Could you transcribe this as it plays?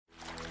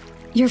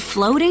You're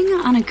floating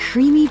on a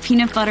creamy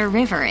peanut butter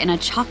river in a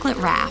chocolate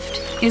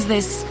raft. Is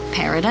this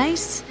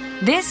paradise?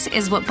 This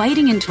is what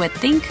biting into a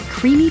Think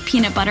creamy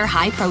peanut butter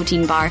high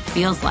protein bar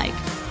feels like.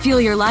 Fuel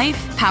your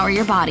life, power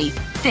your body.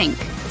 Think.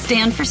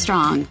 Stand for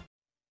strong.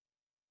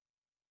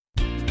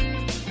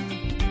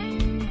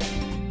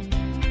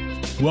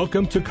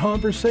 Welcome to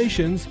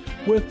Conversations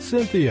with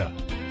Cynthia.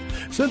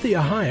 Cynthia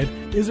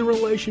Hiett is a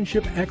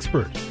relationship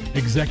expert,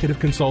 executive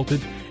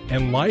consultant,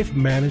 and life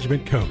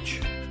management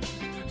coach.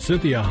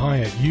 Cynthia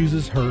Hiett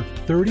uses her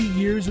 30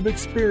 years of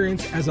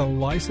experience as a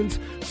licensed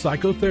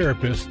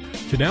psychotherapist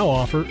to now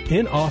offer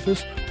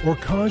in-office or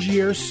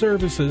concierge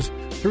services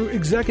through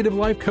executive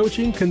life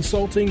coaching,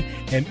 consulting,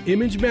 and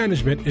image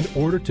management in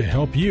order to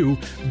help you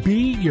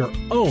be your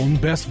own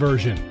best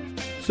version.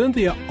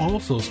 Cynthia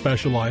also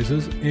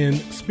specializes in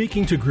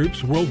speaking to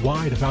groups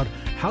worldwide about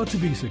how to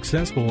be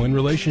successful in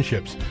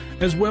relationships,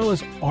 as well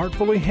as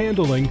artfully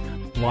handling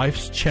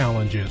life's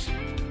challenges.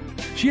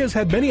 She has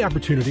had many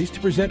opportunities to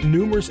present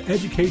numerous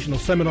educational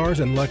seminars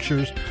and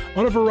lectures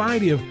on a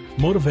variety of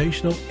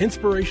motivational,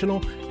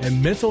 inspirational,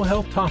 and mental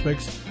health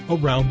topics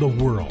around the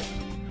world.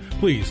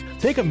 Please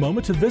take a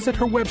moment to visit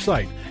her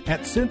website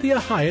at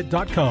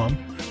CynthiaHiett.com.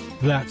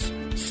 That's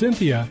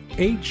Cynthia,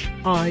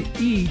 Hiett.com.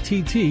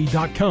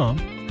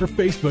 Her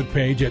Facebook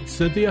page at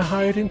Cynthia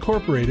Hiett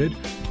Incorporated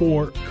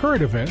for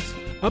current events,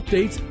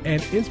 updates,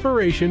 and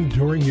inspiration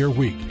during your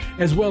week,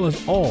 as well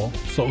as all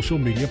social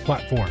media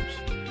platforms.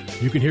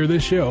 You can hear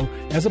this show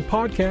as a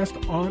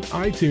podcast on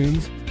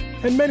iTunes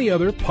and many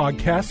other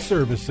podcast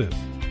services.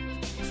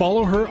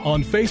 Follow her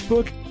on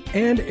Facebook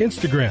and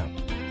Instagram.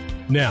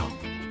 Now,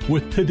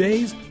 with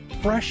today's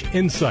fresh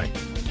insight,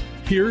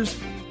 here's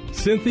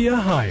Cynthia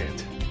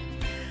Hiett.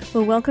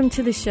 Well, welcome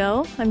to the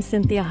show. I'm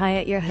Cynthia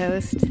Hiett, your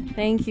host.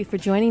 Thank you for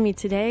joining me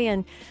today,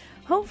 and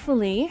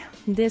hopefully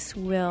this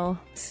will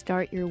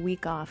start your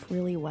week off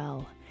really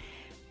well.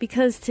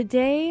 Because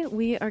today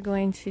we are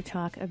going to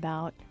talk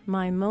about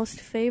my most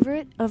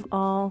favorite of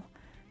all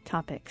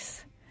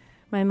topics.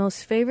 My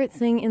most favorite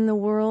thing in the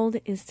world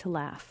is to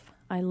laugh.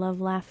 I love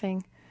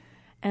laughing.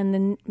 And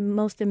the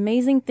most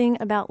amazing thing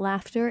about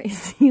laughter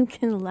is you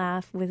can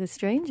laugh with a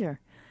stranger.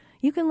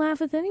 You can laugh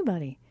with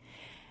anybody.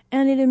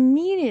 And it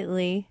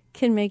immediately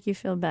can make you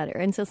feel better.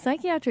 And so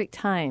Psychiatric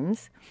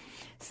Times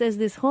says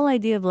this whole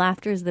idea of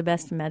laughter is the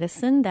best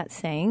medicine, that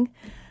saying,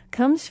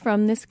 comes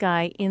from this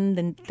guy in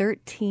the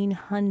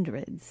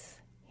 1300s.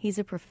 He's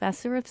a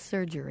professor of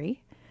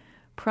surgery,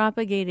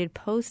 propagated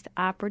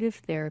post-operative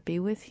therapy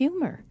with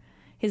humor.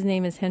 His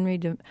name is Henry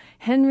de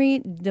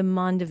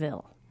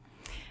Mondeville.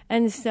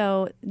 And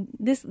so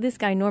this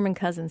guy, Norman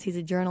Cousins, he's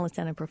a journalist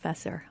and a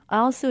professor,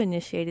 also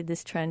initiated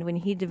this trend when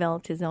he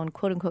developed his own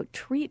quote-unquote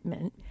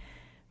treatment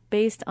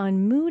based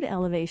on mood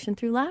elevation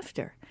through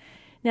laughter.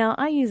 Now,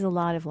 I use a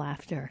lot of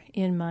laughter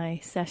in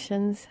my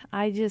sessions.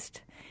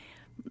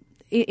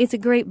 It's a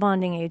great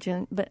bonding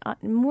agent, but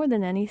more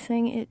than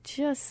anything, it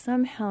just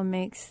somehow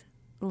makes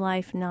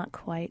life not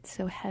quite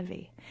so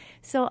heavy.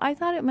 So I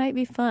thought it might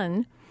be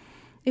fun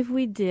if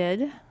we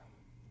did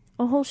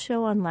a whole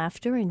show on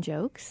laughter and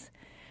jokes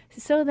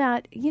so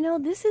that,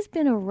 this has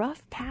been a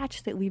rough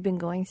patch that we've been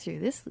going through.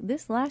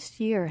 This last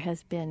year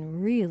has been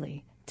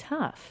really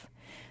tough.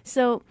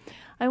 So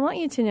I want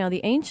you to know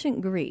the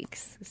ancient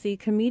Greeks, see,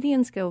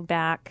 comedians dated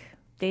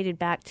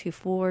back to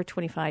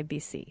 425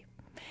 BC.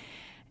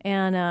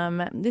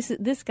 And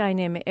this guy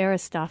named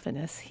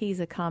Aristophanes, he's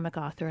a comic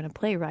author and a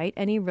playwright,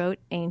 and he wrote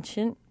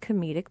ancient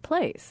comedic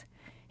plays.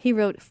 He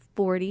wrote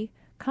 40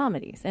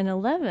 comedies, and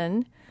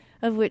 11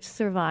 of which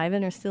survive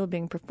and are still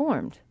being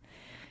performed.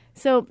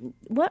 So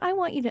what I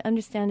want you to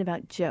understand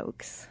about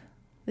jokes,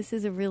 this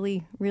is a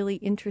really, really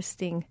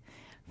interesting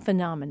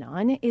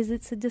phenomenon, is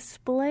it's a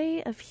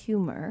display of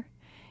humor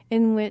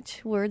in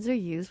which words are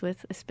used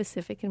with a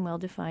specific and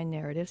well-defined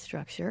narrative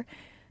structure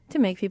to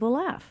make people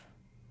laugh.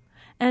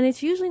 And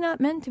it's usually not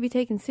meant to be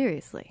taken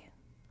seriously.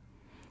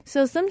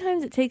 So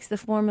sometimes it takes the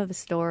form of a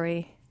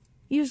story,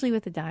 usually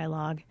with a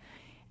dialogue,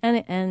 and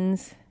it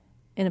ends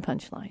in a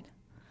punchline.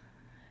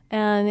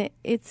 And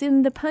it's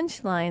in the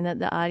punchline that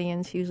the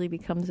audience usually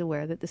becomes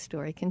aware that the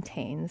story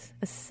contains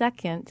a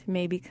second,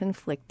 maybe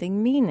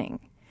conflicting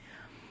meaning.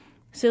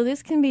 So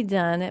this can be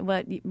done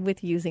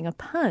with using a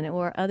pun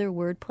or other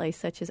wordplay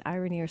such as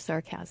irony or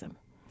sarcasm.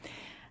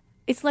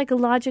 It's like a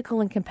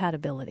logical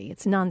incompatibility.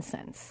 It's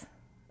nonsense.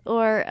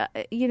 Or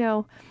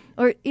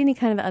any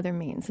kind of other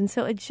means. And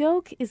so a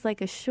joke is like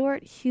a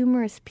short,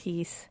 humorous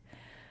piece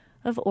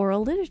of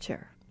oral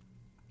literature.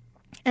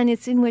 And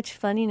it's in which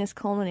funniness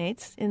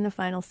culminates in the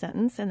final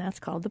sentence, and that's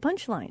called the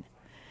punchline.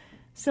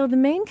 So the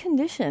main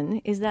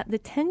condition is that the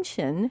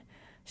tension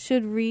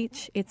should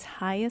reach its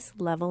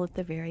highest level at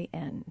the very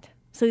end.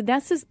 So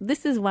this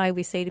is why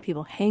we say to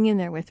people, hang in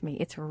there with me.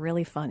 It's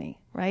really funny,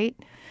 right?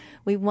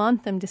 We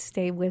want them to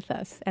stay with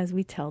us as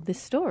we tell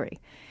this story.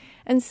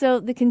 And so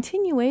the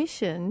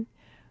continuation,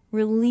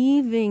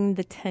 relieving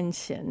the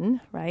tension,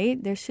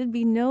 right? There should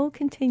be no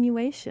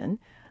continuation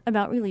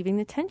about relieving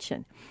the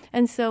tension.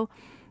 And so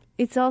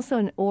it's also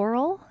an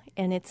oral,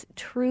 and it's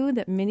true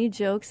that many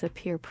jokes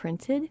appear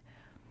printed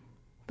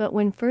But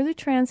when further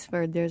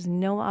transferred, there's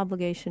no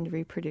obligation to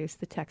reproduce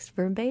the text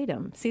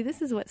verbatim. See,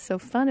 this is what's so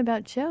fun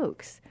about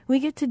jokes. We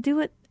get to do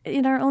it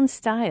in our own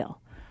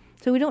style.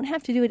 So we don't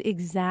have to do it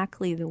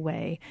exactly the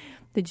way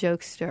the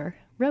jokester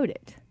wrote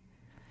it.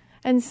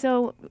 And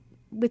so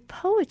with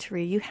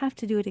poetry, you have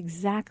to do it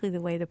exactly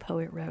the way the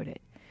poet wrote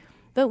it.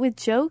 But with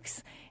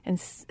jokes and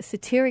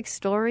satiric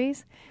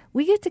stories,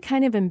 we get to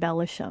kind of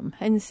embellish them.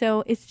 And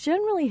so it's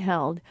generally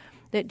held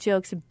that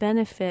jokes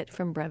benefit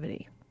from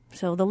brevity.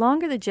 So the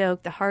longer the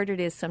joke, the harder it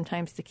is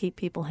sometimes to keep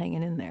people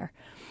hanging in there.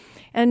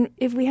 And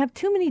if we have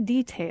too many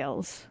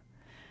details,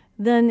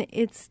 then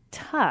it's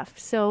tough.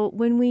 So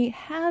when we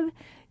have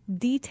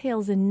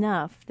details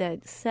enough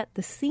that set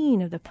the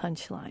scene of the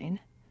punchline,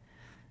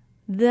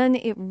 then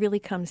it really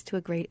comes to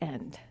a great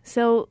end.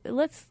 So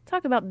let's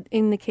talk about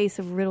in the case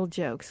of riddle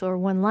jokes or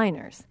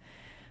one-liners.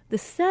 The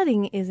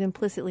setting is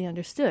implicitly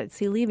understood,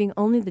 see, leaving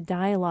only the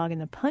dialogue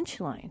and the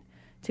punchline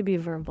to be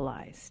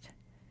verbalized.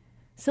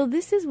 So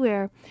this is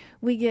where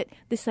we get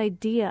this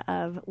idea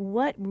of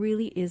what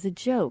really is a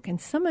joke.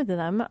 And some of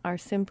them are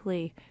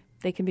simply,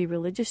 they can be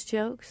religious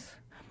jokes.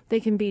 They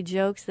can be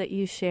jokes that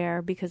you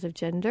share because of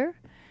gender.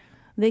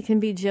 They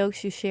can be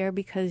jokes you share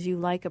because you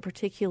like a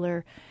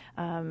particular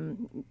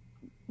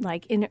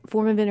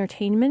form of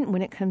entertainment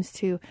when it comes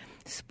to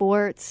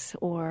sports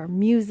or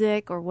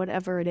music or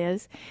whatever it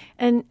is.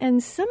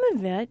 And some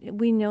of it,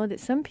 we know that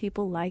some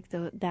people like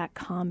that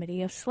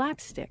comedy of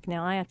slapstick.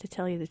 Now, I have to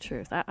tell you the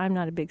truth. I'm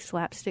not a big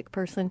slapstick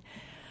person.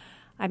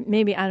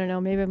 Maybe I'm a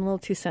little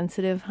too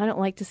sensitive. I don't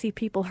like to see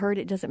people hurt.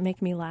 It doesn't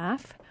make me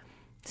laugh.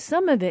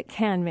 Some of it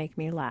can make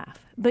me laugh.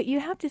 But you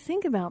have to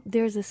think about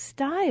there's a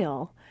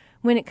style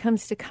when it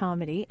comes to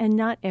comedy, and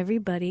not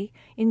everybody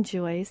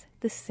enjoys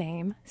the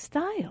same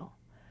style.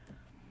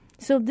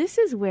 So this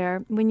is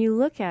where, when you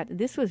look at,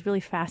 this was really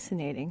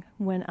fascinating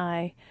when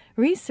I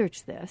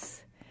researched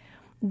this,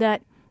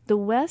 that the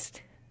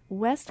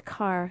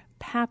Westcar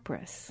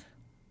Papyrus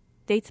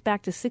dates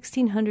back to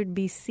 1600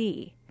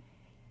 BC,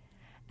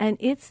 and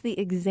it's the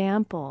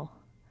example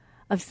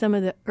of some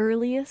of the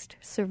earliest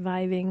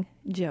surviving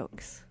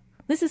jokes.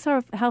 This is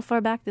how far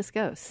back this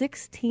goes,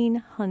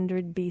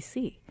 1600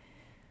 BC.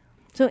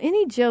 So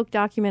any joke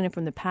documented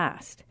from the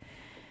past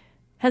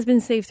has been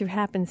saved through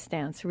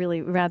happenstance,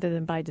 really, rather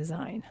than by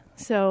design.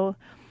 So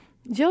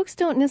jokes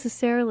don't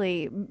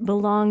necessarily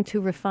belong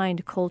to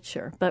refined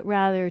culture, but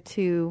rather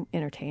to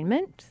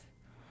entertainment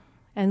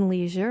and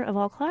leisure of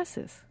all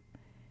classes.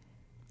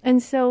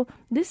 And so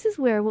this is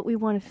where what we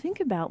want to think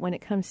about when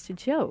it comes to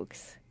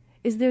jokes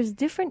is there's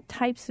different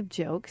types of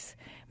jokes,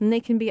 and they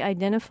can be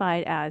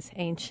identified as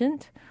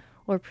ancient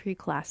or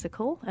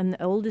pre-classical. And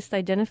the oldest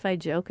identified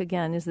joke,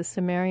 again, is the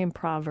Sumerian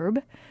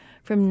proverb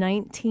from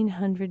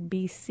 1900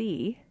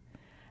 BC,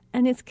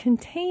 and it's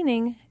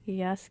containing,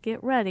 yes,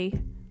 get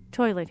ready,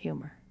 toilet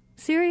humor.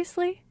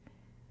 Seriously?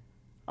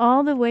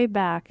 All the way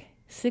back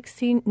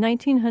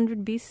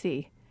 1900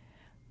 BC,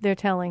 they're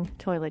telling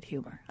toilet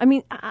humor. I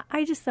mean,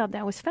 I just thought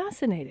that was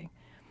fascinating.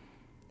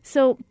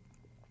 So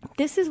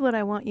this is what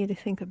I want you to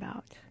think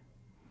about.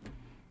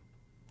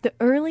 The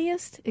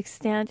earliest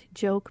extant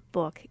joke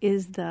book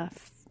is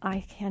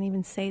I can't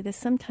even say this,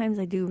 sometimes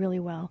I do really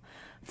well,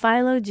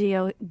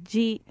 Philologius,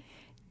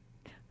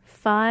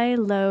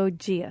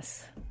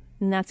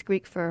 and that's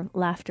Greek for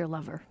laughter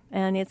lover.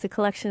 And it's a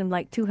collection of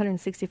like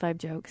 265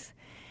 jokes,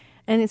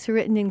 and it's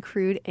written in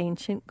crude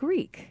ancient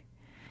Greek,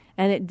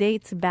 and it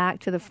dates back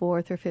to the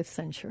 4th or 5th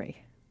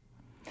century.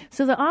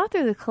 So the author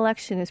of the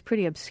collection is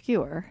pretty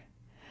obscure,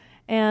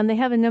 and they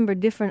have a number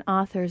of different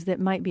authors that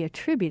might be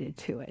attributed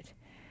to it.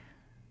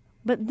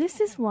 But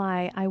this is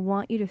why I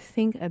want you to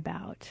think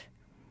about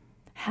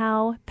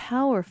how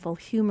powerful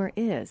humor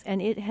is,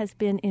 and it has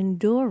been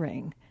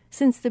enduring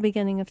since the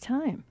beginning of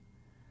time.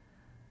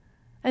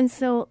 And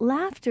so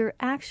laughter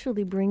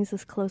actually brings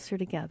us closer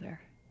together.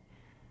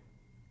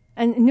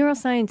 And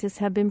neuroscientists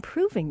have been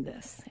proving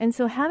this. And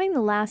so having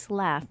the last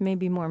laugh may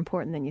be more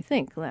important than you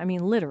think. I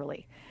mean,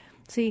 literally.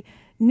 See,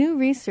 new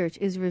research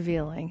is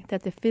revealing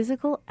that the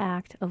physical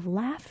act of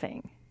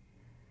laughing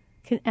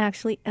can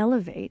actually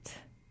elevate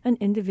an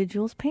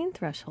individual's pain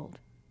threshold.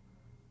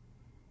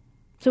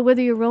 So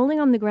whether you're rolling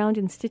on the ground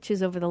in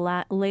stitches over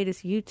the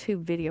latest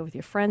YouTube video with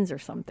your friends or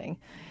something,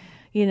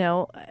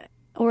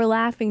 or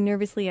laughing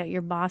nervously at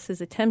your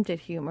boss's attempt at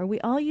humor, we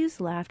all use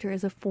laughter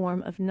as a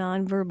form of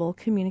nonverbal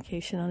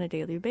communication on a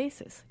daily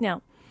basis.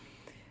 Now,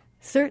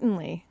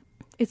 certainly,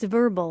 it's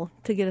verbal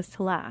to get us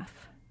to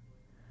laugh.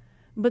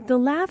 But the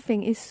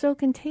laughing is so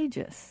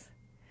contagious.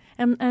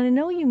 And I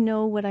know you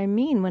know what I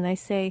mean when I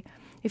say,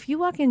 if you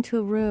walk into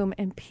a room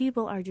and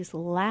people are just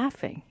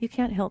laughing, you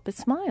can't help but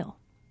smile.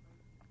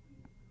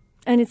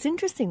 And it's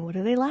interesting, what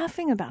are they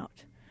laughing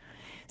about?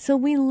 So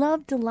we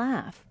love to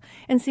laugh.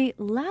 And see,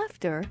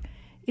 laughter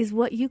is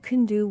what you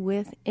can do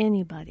with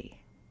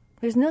anybody.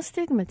 There's no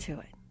stigma to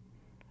it.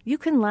 You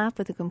can laugh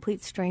with a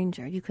complete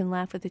stranger. You can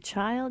laugh with a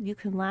child. You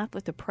can laugh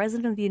with the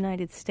President of the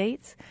United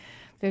States.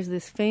 There's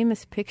this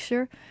famous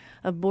picture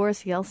of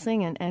Boris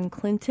Yeltsin and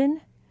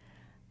Clinton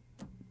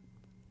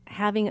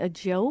having a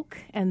joke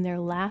and they're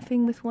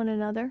laughing with one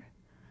another.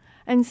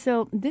 And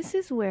so this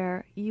is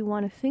where you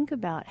want to think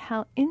about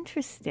how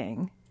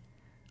interesting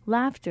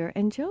laughter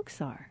and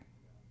jokes are.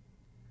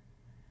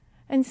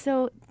 And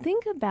so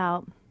think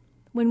about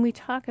when we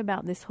talk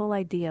about this whole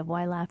idea of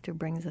why laughter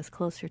brings us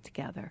closer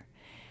together.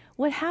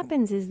 What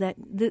happens is that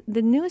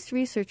the newest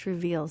research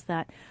reveals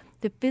that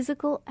the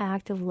physical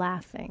act of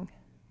laughing,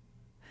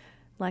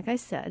 like I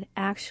said,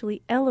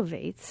 actually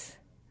elevates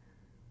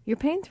your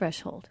pain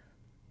threshold.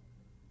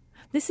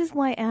 This is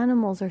why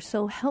animals are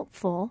so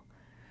helpful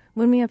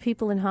when we have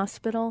people in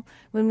hospital,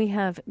 when we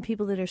have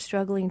people that are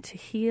struggling to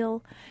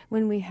heal,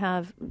 when we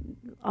have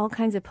all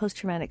kinds of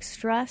post-traumatic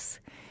stress.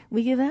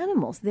 We give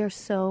animals. They're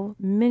so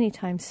many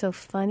times so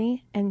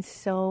funny and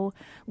so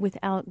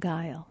without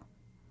guile.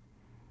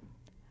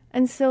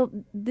 And so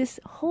this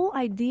whole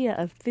idea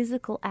of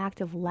physical act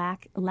of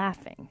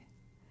laughing,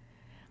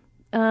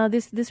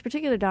 this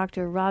particular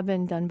doctor,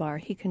 Robin Dunbar,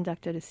 he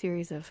conducted a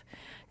series of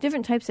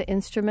different types of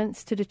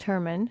instruments to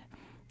determine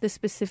the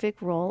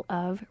specific role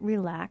of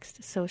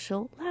relaxed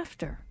social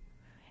laughter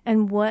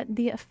and what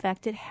the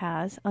effect it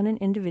has on an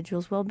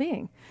individual's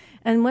well-being.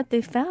 And what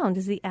they found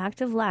is the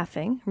act of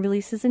laughing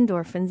releases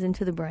endorphins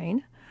into the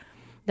brain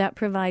that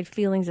provide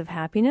feelings of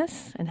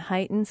happiness and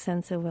heightened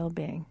sense of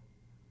well-being.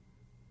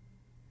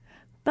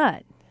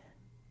 But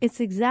its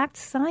exact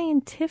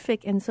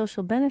scientific and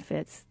social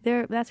benefits,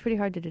 that's pretty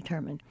hard to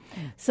determine.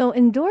 So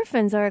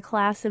endorphins are a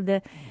class of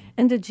the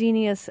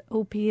endogenous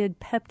opioid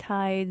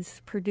peptides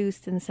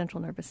produced in the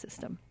central nervous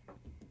system.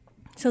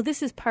 So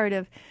this is part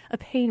of a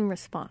pain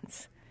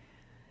response.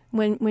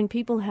 When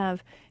people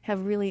have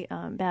really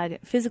bad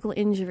physical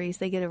injuries,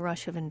 they get a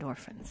rush of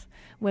endorphins.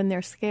 When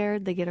they're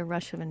scared, they get a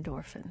rush of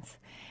endorphins.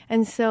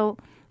 And so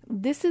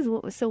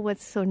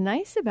what's so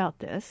nice about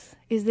this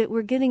is that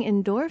we're getting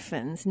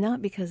endorphins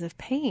not because of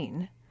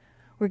pain.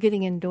 We're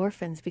getting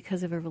endorphins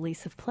because of a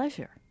release of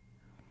pleasure.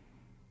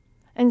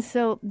 And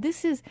so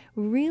this is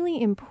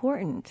really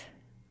important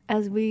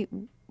as we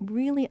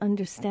really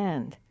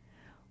understand,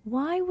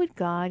 why would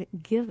God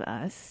give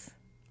us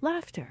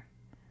laughter?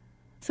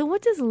 So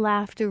what does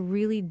laughter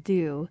really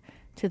do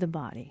to the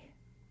body?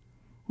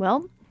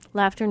 Well,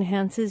 laughter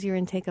enhances your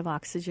intake of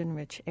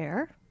oxygen-rich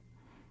air.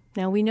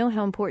 Now, we know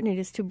how important it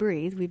is to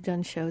breathe. We've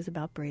done shows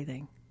about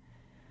breathing.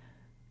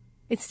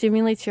 It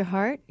stimulates your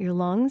heart, your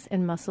lungs,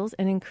 and muscles,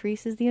 and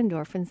increases the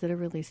endorphins that are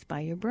released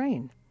by your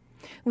brain,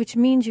 which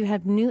means you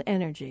have new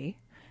energy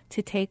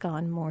to take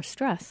on more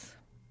stress.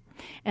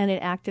 And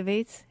it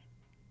activates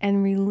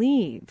and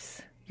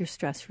relieves your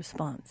stress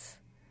response.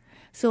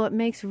 So it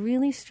makes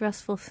really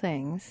stressful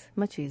things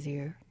much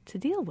easier to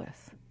deal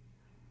with.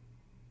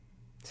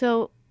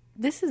 So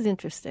this is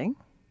interesting.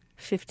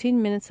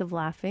 15 minutes of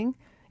laughing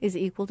is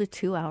equal to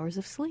 2 hours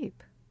of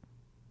sleep.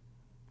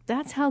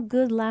 That's how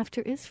good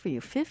laughter is for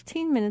you.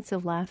 15 minutes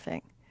of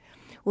laughing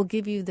will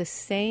give you the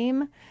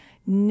same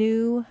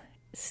new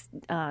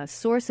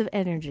source of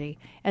energy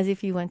as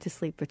if you went to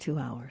sleep for 2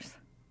 hours.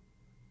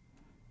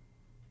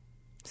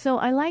 So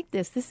I like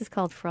this. This is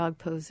called frog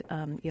pose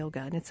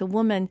yoga. And it's a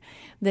woman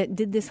that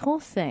did this whole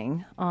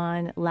thing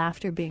on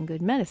laughter being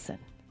good medicine.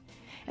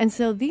 And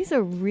so these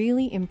are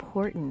really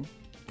important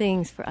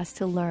things for us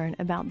to learn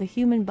about the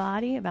human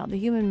body, about the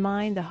human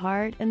mind, the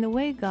heart, and the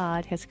way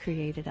God has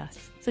created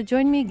us. So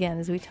join me again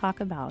as we talk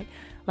about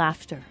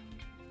laughter.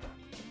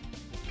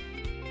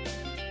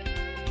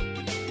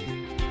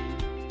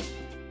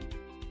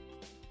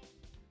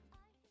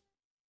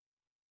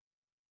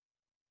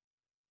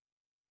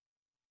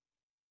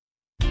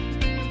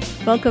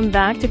 Welcome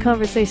back to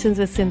Conversations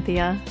with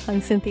Cynthia. I'm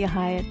Cynthia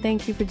Hiett.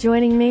 Thank you for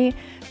joining me.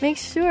 Make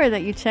sure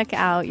that you check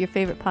out your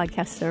favorite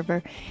podcast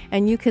server,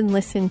 and you can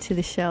listen to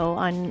the show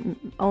on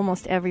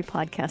almost every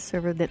podcast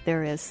server that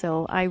there is.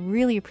 So I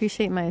really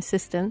appreciate my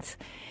assistants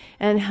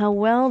and how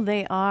well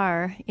they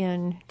are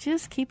in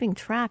just keeping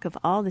track of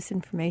all this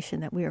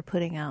information that we are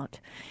putting out.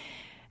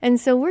 And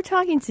so we're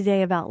talking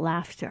today about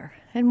laughter.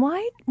 And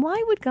why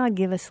would God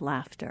give us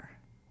laughter?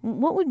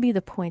 What would be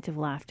the point of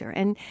laughter?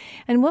 And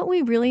what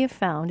we really have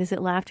found is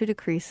that laughter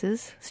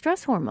decreases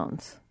stress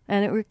hormones,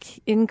 and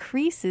it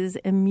increases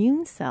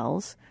immune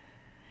cells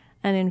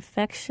and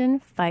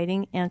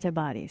infection-fighting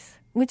antibodies,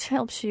 which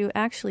helps you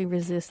actually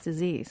resist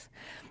disease.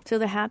 So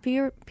the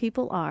happier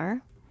people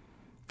are,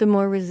 the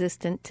more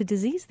resistant to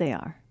disease they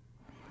are.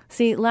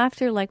 See,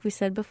 laughter, like we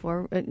said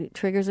before,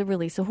 triggers a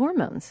release of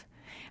hormones.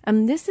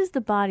 And this is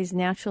the body's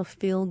natural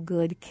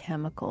feel-good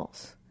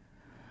chemicals.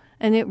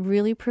 And it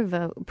really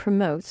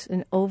promotes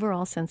an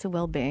overall sense of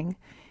well-being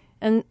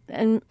and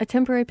a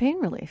temporary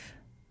pain relief.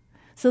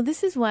 So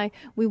this is why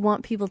we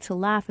want people to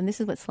laugh, and this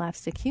is what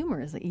slapstick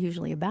humor is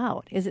usually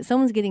about, is that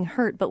someone's getting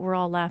hurt, but we're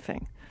all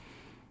laughing.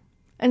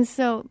 And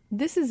so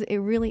this is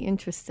really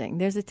interesting.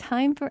 There's a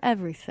time for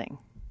everything,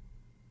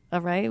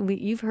 all right?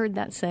 You've heard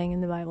that saying in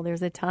the Bible,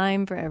 there's a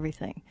time for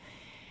everything.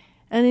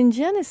 And in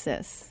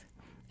Genesis,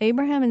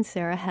 Abraham and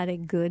Sarah had a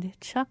good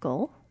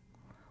chuckle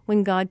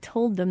when God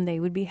told them they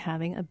would be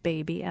having a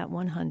baby at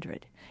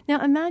 100.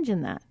 Now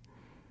imagine that.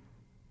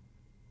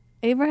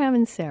 Abraham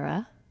and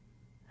Sarah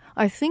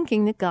are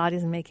thinking that God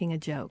is making a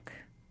joke.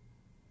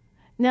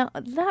 Now,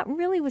 that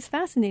really was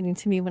fascinating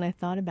to me when I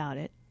thought about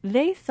it.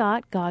 They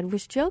thought God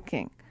was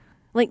joking.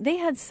 Like, they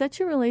had such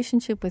a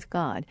relationship with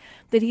God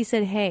that he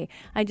said, hey,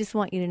 I just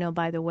want you to know,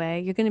 by the way,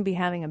 you're going to be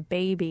having a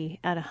baby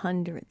at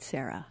 100,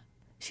 Sarah.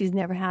 She's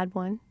never had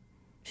one.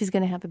 She's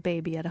going to have a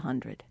baby at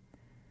 100.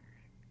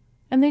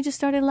 And they just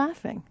started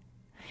laughing.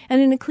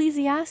 And in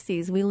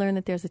Ecclesiastes, we learn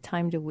that there's a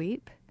time to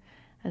weep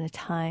and a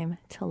time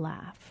to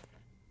laugh.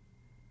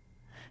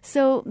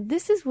 So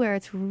this is where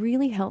it's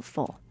really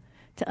helpful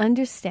to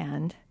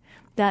understand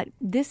that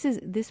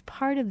this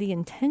part of the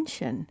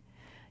intention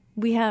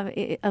we have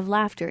of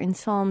laughter in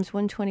Psalms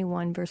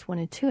 121, verse 1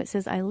 and 2. It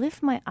says, I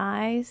lift my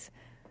eyes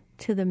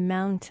to the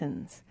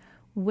mountains.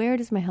 Where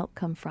does my help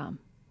come from?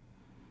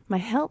 My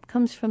help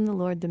comes from the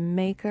Lord, the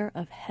maker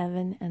of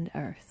heaven and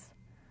earth.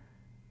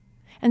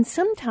 And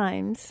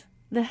sometimes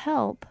the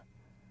help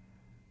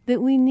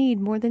that we need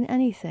more than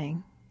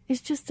anything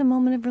is just a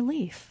moment of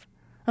relief,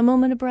 a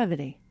moment of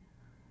brevity.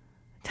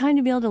 Time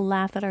to be able to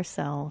laugh at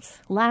ourselves,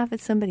 laugh at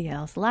somebody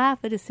else, laugh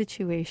at a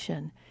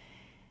situation,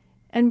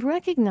 and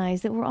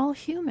recognize that we're all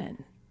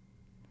human.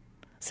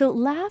 So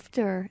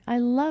laughter, I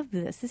love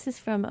this. This is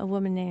from a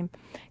woman named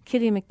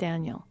Kitty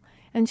McDaniel.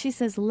 And she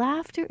says,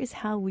 laughter is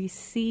how we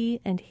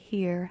see and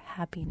hear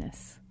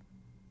happiness.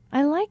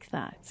 I like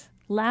that.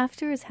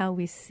 Laughter is how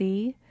we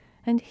see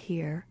and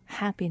hear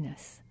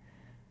happiness.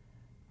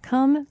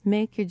 Come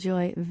make your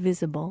joy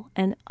visible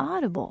and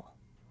audible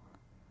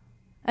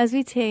as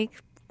we take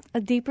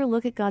a deeper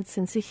look at God's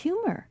sense of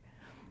humor.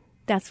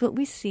 That's what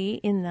we see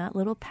in that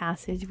little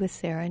passage with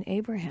Sarah and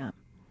Abraham.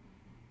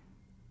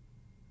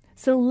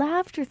 So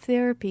laughter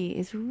therapy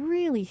is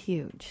really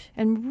huge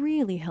and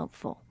really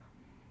helpful.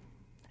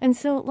 And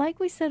so, like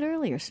we said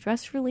earlier,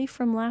 stress relief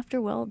from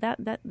laughter, well,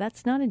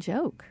 that's not a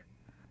joke.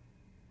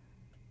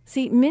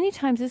 See, many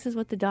times this is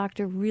what the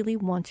doctor really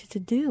wants you to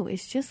do,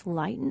 is just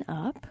lighten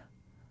up,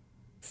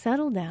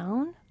 settle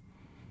down,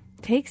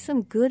 take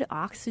some good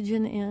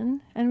oxygen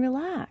in, and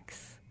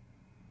relax.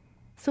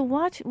 So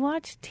watch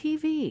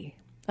TV,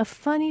 a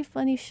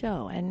funny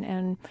show.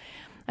 And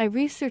I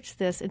researched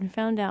this and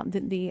found out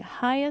that the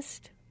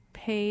highest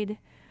paid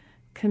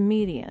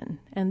comedian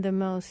and the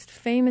most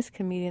famous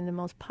comedian, the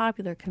most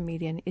popular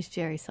comedian is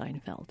Jerry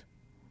Seinfeld.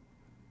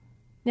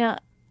 Now,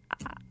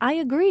 I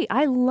agree.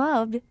 I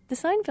loved the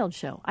Seinfeld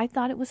show. I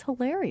thought it was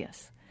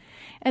hilarious.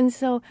 And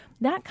so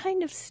that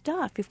kind of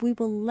stuff, if we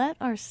will let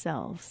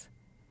ourselves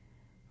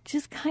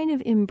just kind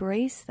of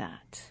embrace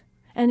that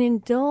and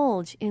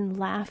indulge in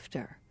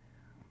laughter,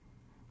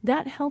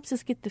 that helps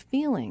us get the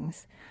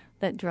feelings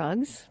that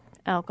drugs,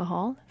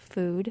 alcohol,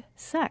 food,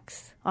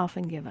 sex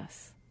often give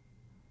us.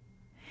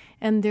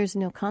 And there's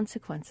no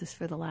consequences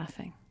for the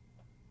laughing.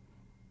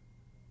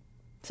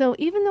 So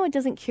even though it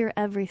doesn't cure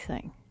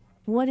everything,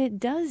 what it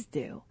does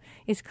do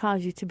is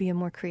cause you to be a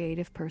more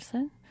creative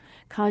person,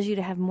 cause you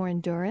to have more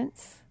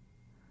endurance,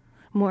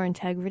 more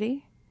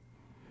integrity,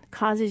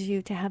 causes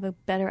you to have a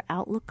better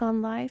outlook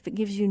on life. It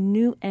gives you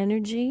new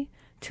energy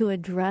to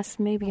address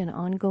maybe an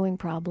ongoing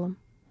problem.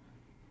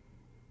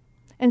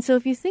 And so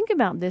if you think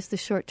about this, the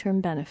short-term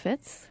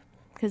benefits,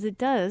 because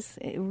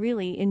it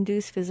really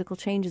induce physical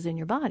changes in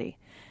your body.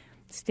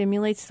 It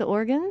stimulates the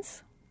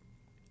organs.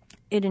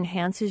 It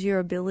enhances your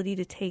ability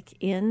to take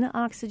in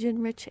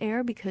oxygen-rich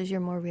air because you're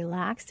more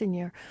relaxed,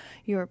 and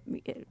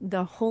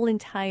the whole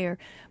entire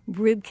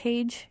rib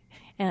cage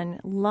and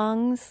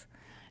lungs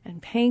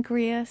and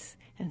pancreas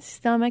and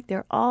stomach,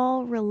 they're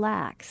all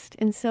relaxed.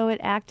 And so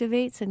it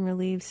activates and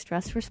relieves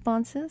stress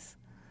responses,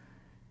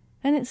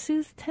 and it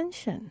soothes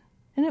tension.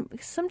 And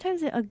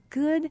sometimes a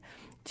good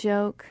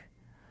joke,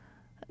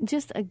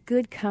 just a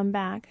good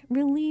comeback,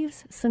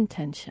 relieves some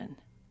tension.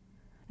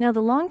 Now,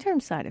 the long-term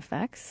side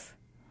effects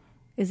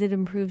is it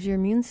improves your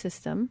immune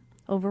system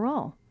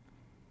overall.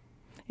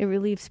 It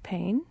relieves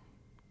pain,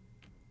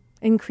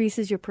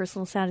 increases your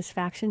personal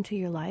satisfaction to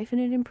your life,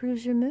 and it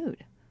improves your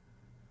mood.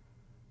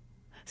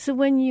 So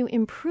when you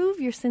improve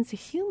your sense of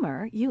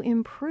humor, you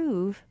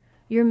improve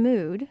your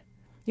mood,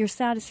 your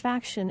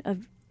satisfaction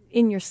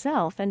in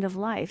yourself and of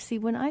life. See,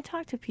 when I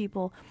talk to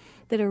people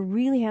that are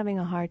really having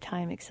a hard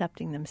time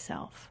accepting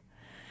themselves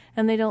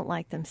and they don't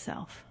like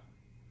themselves,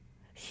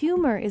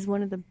 humor is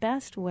one of the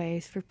best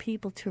ways for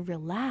people to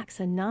relax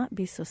and not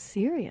be so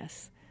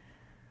serious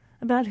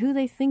about who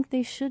they think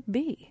they should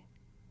be,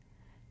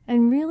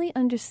 and really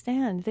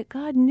understand that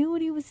God knew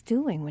what he was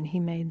doing when he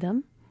made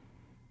them,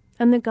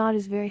 and that God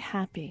is very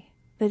happy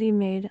that he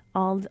made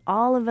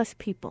all of us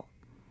people.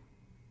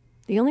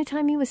 The only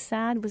time he was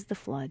sad was the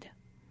flood.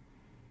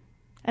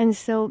 And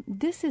so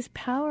this is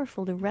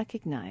powerful to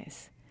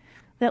recognize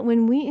that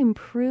when we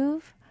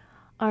improve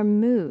our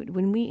mood,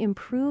 when we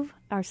improve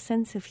our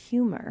sense of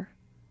humor,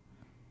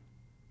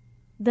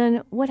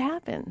 then what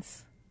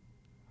happens?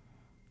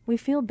 We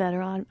feel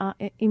better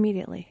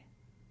immediately.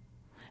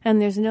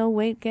 And there's no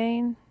weight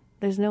gain.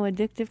 There's no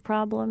addictive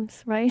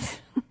problems,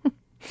 right?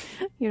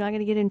 You're not going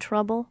to get in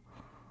trouble.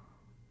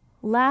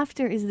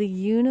 Laughter is the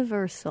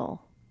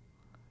universal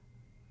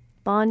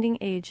bonding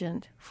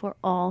agent for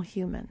all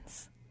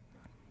humans.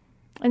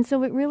 And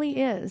so it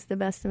really is the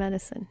best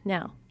medicine.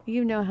 Now,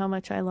 you know how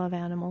much I love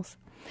animals.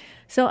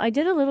 So I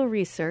did a little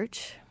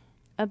research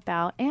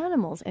about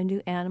animals, and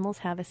do animals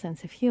have a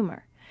sense of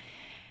humor?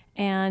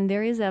 And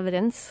there is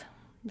evidence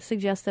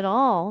suggests that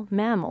all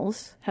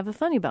mammals have a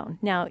funny bone.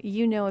 Now,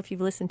 you know, if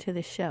you've listened to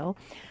this show,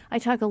 I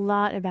talk a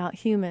lot about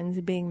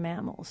humans being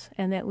mammals,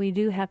 and that we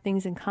do have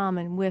things in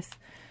common with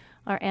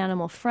our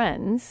animal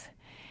friends,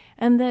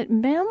 and that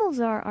mammals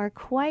are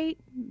quite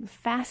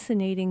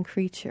fascinating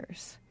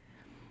creatures.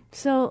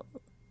 So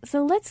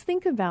let's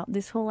think about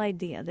this whole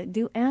idea that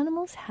do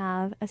animals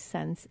have a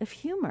sense of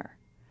humor?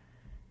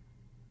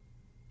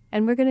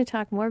 And we're going to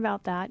talk more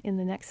about that in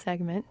the next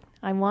segment.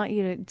 I want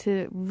you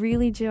to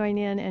really join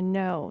in and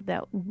know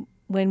that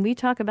when we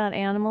talk about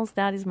animals,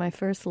 that is my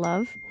first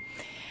love.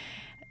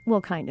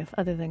 Well, kind of,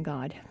 other than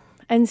God.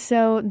 And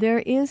so there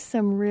is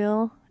some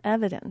real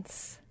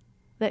evidence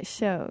that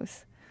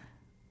shows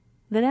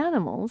that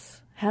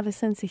animals have a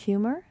sense of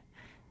humor.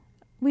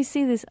 We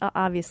see this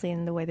obviously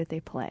in the way that they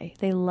play.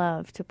 They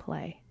love to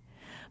play.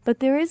 But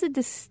there is a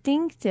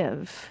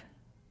distinctive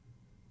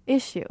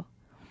issue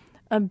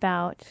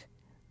about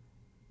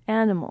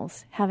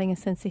animals having a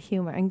sense of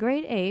humor. And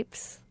great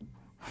apes,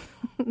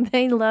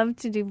 they love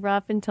to do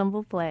rough and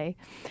tumble play.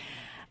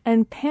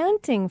 And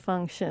panting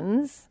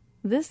functions,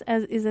 this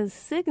is a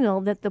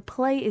signal that the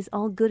play is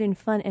all good and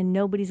fun and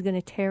nobody's going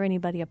to tear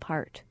anybody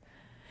apart.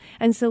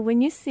 And so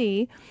when you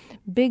see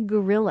big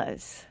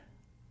gorillas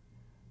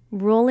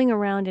rolling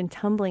around and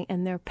tumbling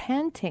and they're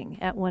panting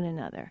at one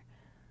another,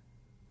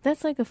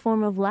 that's like a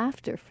form of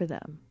laughter for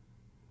them.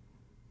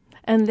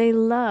 And they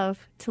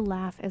love to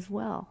laugh as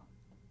well.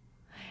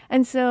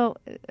 And so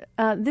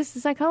this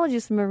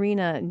psychologist,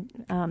 Marina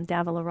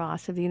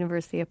Davila-Ross of the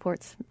University of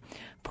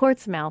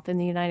Portsmouth in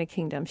the United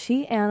Kingdom,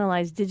 she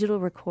analyzed digital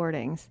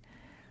recordings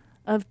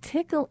of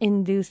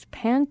tickle-induced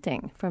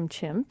panting from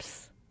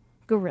chimps,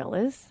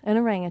 gorillas, and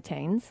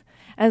orangutans,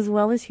 as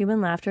well as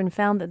human laughter, and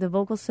found that the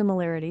vocal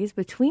similarities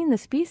between the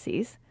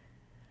species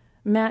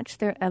match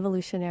their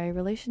evolutionary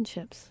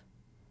relationships.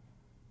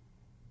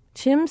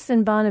 Chimps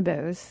and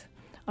bonobos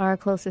are our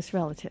closest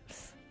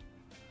relatives,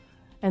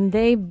 and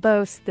they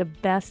boast the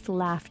best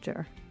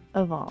laughter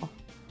of all.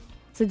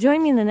 So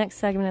join me in the next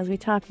segment as we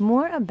talk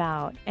more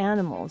about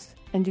animals,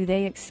 and do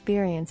they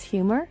experience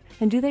humor,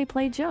 and do they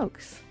play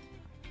jokes?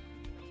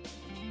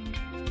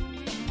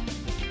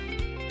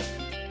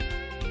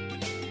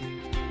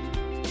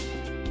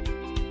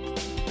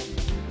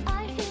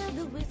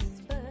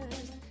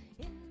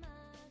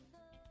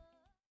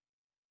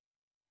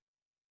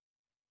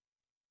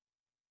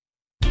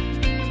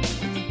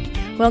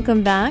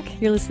 Welcome back.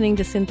 You're listening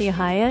to Cynthia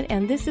Hiett,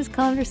 and this is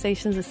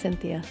Conversations with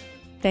Cynthia.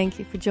 Thank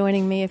you for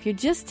joining me. If you're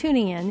just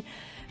tuning in,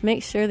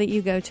 make sure that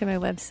you go to my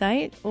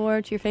website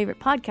or to your favorite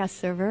podcast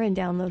server and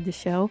download the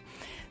show.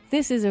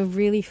 This is a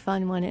really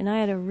fun one, and I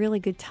had a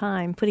really good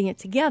time putting it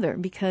together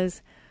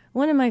because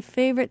one of my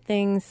favorite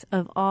things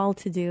of all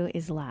to do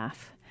is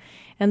laugh.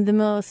 And the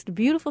most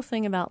beautiful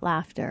thing about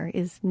laughter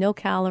is no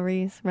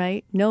calories,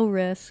 right? No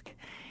risk.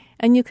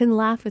 And you can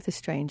laugh with a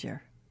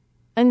stranger.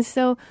 And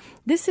so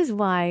this is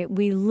why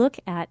we look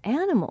at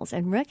animals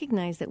and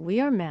recognize that we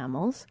are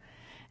mammals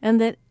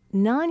and that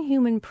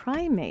non-human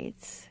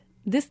primates,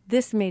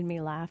 this made me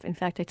laugh. In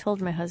fact, I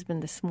told my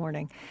husband this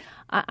morning,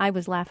 I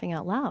was laughing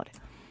out loud.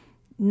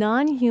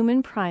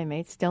 Non-human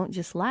primates don't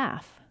just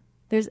laugh.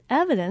 There's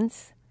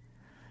evidence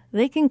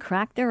they can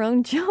crack their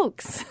own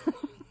jokes.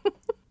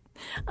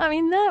 I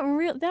mean,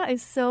 that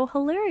is so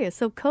hilarious.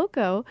 So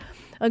Coco,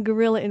 a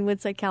gorilla in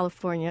Woodside,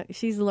 California,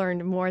 she's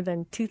learned more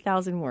than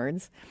 2,000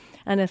 words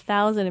and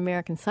 1,000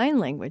 American Sign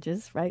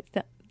Languages, right?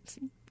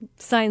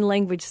 Sign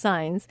language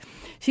signs.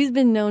 She's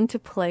been known to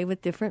play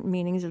with different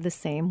meanings of the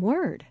same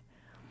word.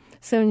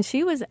 So when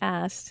she was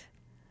asked,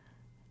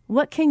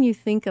 what can you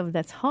think of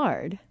that's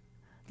hard?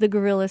 The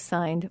gorilla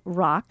signed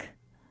rock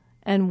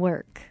and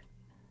work.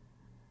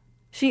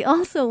 She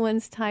also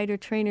once tied her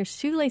trainer's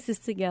shoelaces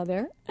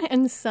together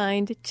and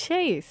signed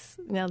chase.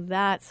 Now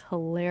that's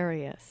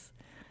hilarious.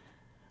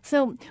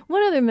 So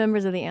what other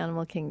members of the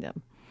animal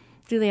kingdom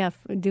do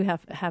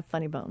have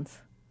funny bones?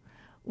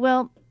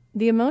 Well,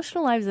 The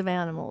Emotional Lives of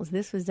Animals,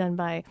 this was done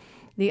by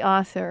the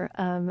author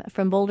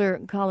from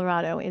Boulder,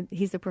 Colorado.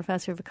 He's a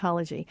professor of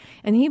ecology.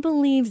 And he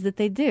believes that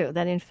they do,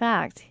 that in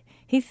fact,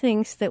 he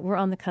thinks that we're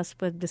on the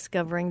cusp of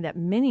discovering that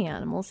many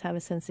animals have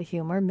a sense of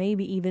humor,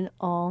 maybe even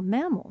all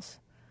mammals.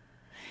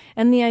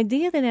 And the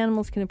idea that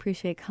animals can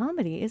appreciate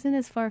comedy isn't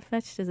as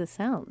far-fetched as it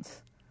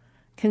sounds,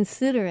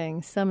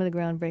 considering some of the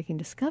groundbreaking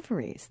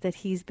discoveries that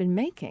he's been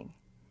making.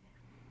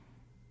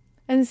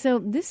 And so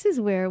this is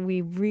where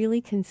we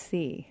really can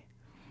see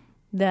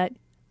that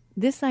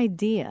this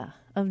idea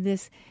of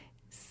this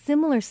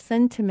similar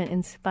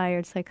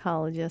sentiment-inspired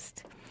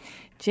psychologist,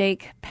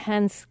 Jake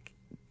Panksepp,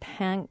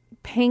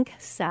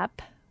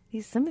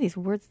 some of these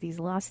words, these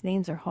last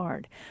names are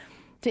hard,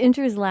 to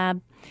enter his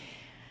lab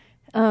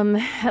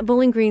at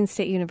Bowling Green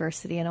State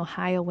University in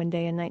Ohio one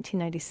day in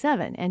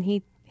 1997. And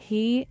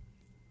he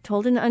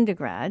told an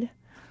undergrad,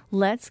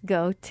 let's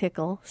go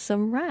tickle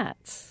some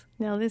rats.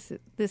 Now, this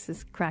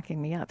is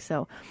cracking me up.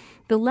 So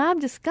the lab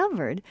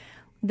discovered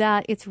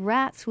that its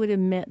rats would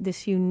emit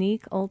this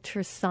unique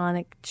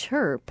ultrasonic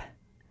chirp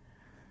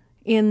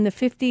in the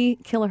 50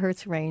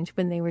 kilohertz range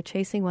when they were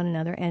chasing one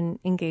another and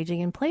engaging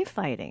in play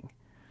fighting.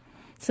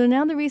 So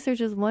now the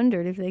researchers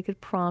wondered if they could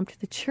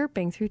prompt the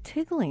chirping through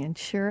tickling, and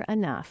sure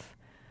enough,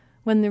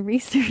 when the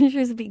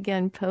researchers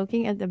began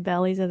poking at the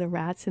bellies of the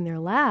rats in their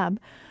lab,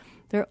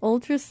 their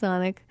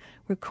ultrasonic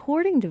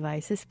recording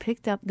devices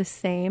picked up the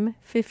same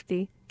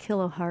 50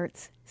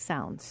 kilohertz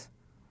sounds.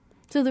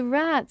 So the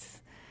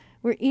rats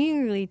were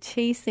eagerly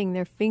chasing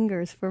their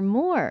fingers for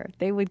more.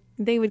 They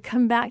would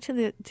come back to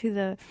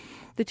the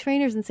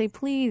trainers and say,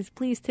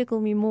 please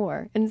tickle me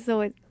more. And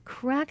so it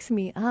cracks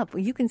me up.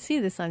 You can see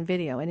this on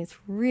video, and it's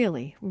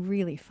really,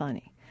 really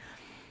funny.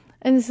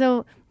 And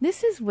so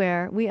this is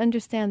where we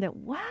understand that,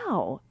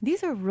 wow,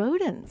 these are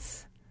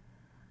rodents.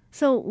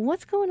 So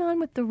what's going on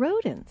with the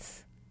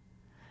rodents?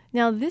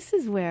 Now, this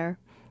is where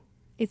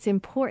it's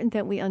important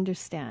that we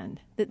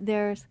understand that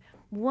there's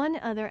one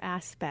other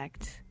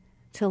aspect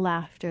to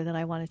laughter that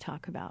I want to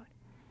talk about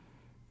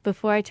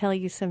before I tell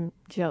you some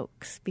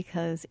jokes,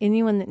 because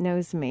anyone that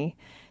knows me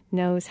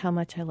knows how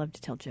much I love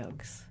to tell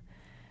jokes.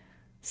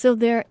 So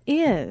there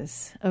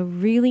is a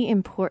really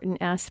important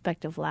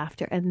aspect of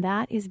laughter, and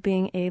that is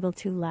being able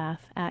to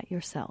laugh at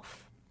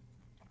yourself.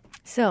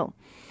 So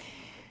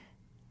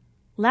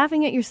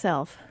laughing at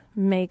yourself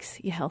makes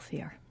you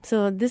healthier.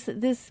 So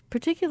this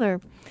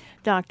particular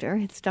doctor,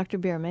 it's Dr.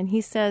 Bierman,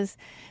 he says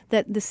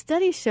that the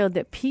study showed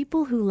that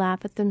people who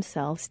laugh at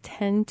themselves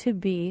tend to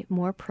be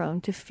more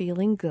prone to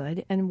feeling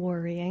good and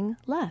worrying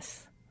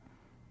less.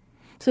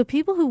 So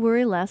people who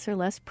worry less are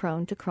less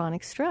prone to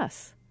chronic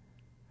stress.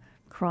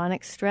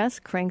 Chronic stress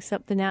cranks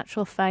up the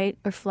natural fight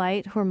or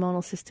flight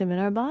hormonal system in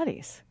our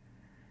bodies.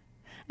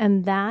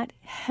 And that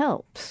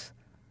helps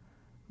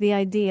the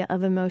idea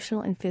of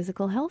emotional and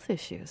physical health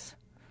issues,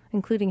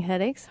 including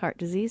headaches, heart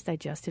disease,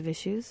 digestive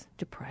issues,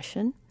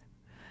 depression.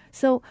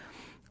 So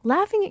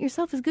laughing at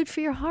yourself is good for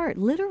your heart,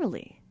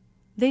 literally.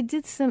 They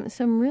did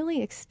some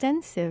really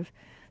extensive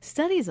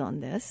studies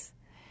on this,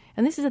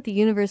 and this is at the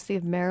University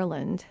of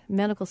Maryland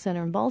Medical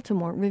Center in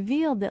Baltimore,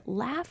 revealed that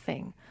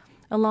laughing,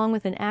 along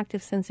with an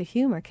active sense of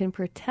humor, can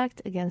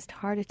protect against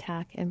heart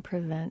attack and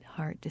prevent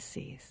heart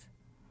disease.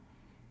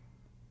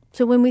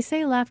 So when we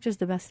say laughter is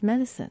the best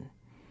medicine,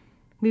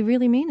 we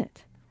really mean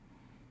it.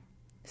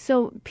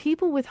 So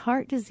people with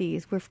heart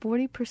disease were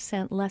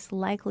 40% less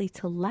likely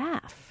to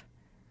laugh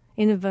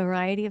in a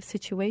variety of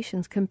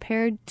situations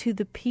compared to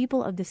the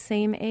people of the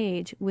same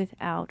age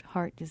without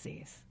heart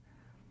disease.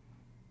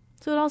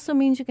 So it also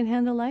means you can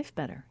handle life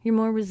better. You're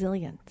more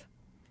resilient.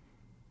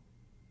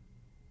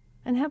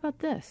 And how about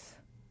this?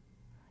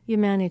 You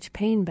manage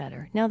pain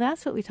better. Now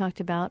that's what we talked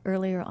about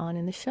earlier on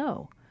in the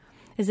show,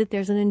 is that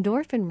there's an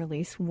endorphin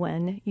release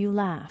when you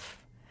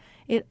laugh.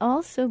 It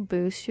also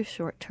boosts your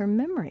short-term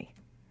memory.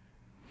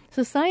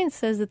 So science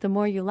says that the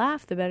more you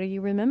laugh, the better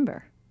you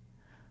remember.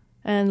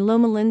 And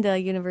Loma Linda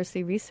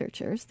University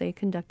researchers, they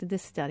conducted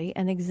this study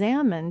and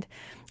examined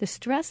the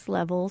stress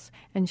levels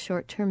and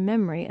short-term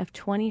memory of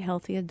 20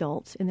 healthy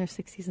adults in their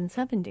 60s and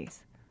 70s.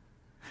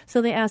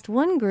 So they asked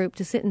one group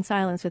to sit in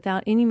silence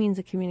without any means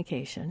of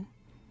communication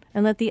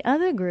and let the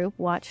other group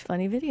watch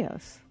funny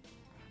videos.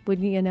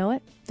 Wouldn't you know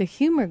it? The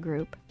humor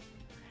group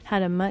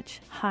had a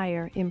much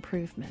higher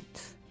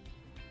improvement.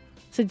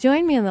 So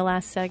join me in the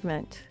last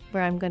segment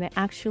where I'm going to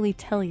actually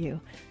tell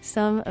you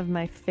some of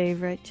my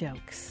favorite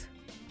jokes.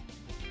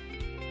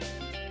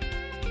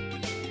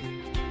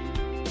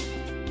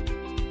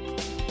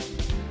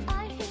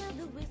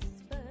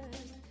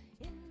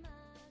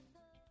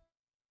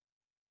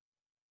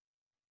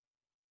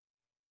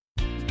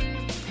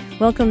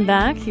 Welcome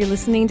back. You're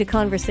listening to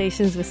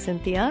Conversations with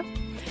Cynthia,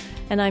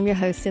 and I'm your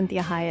host,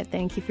 Cynthia Hiett.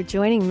 Thank you for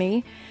joining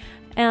me.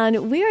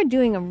 And we are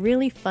doing a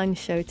really fun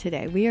show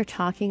today. We are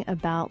talking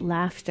about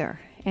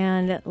laughter,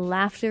 and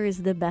laughter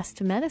is the best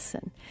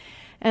medicine,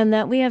 and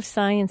that we have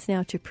science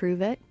now to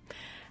prove it.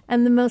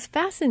 And the most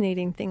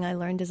fascinating thing I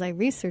learned as I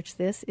researched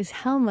this is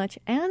how much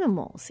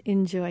animals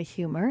enjoy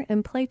humor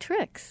and play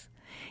tricks.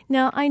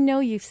 Now, I know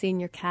you've seen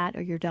your cat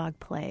or your dog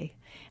play,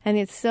 and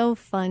it's so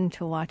fun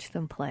to watch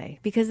them play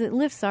because it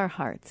lifts our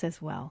hearts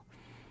as well.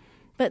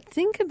 But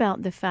think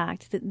about the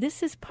fact that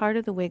this is part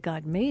of the way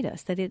God made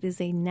us, that it is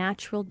a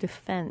natural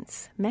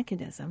defense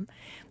mechanism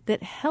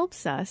that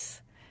helps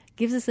us,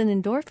 gives us an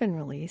endorphin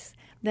release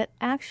that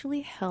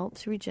actually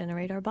helps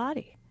regenerate our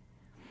body.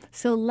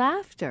 So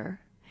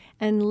laughter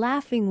and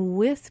laughing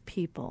with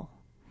people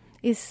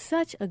is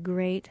such a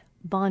great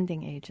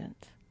bonding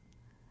agent.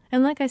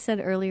 And like I said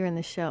earlier in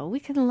the show, we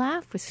can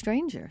laugh with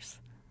strangers.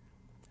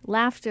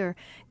 Laughter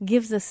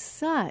gives us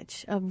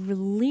such a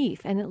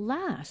relief, and it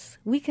lasts.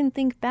 We can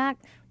think back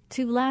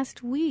to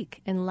last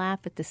week and laugh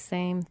at the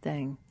same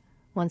thing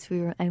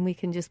and we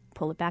can just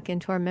pull it back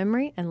into our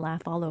memory and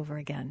laugh all over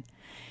again.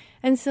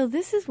 And so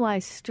this is why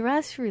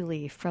stress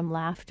relief from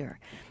laughter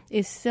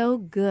is so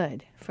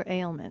good for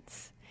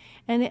ailments.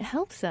 And it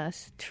helps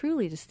us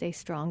truly to stay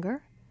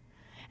stronger.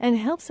 and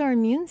helps our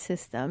immune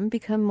system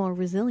become more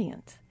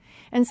resilient.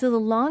 And so the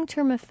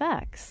long-term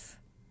effects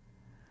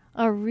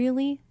are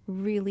really,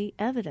 really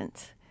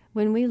evident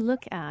when we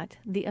look at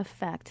the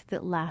effect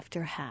that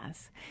laughter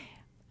has.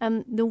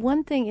 The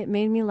one thing, it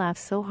made me laugh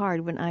so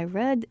hard when I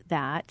read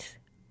that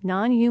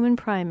non-human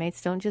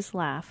primates don't just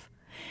laugh,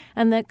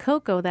 and that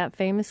Coco, that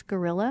famous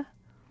gorilla,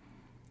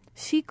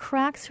 she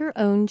cracks her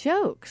own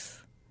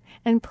jokes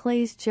and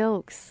plays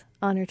jokes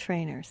on her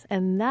trainers.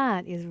 And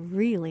that is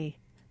really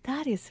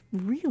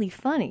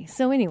funny.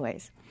 So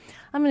anyways,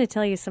 I'm going to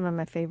tell you some of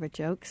my favorite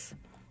jokes.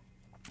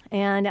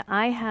 And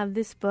I have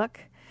this book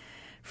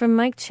from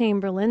Mike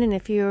Chamberlain. And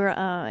if you're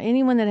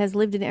anyone that has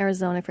lived in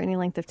Arizona for any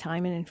length of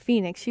time and in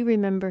Phoenix, you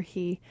remember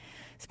he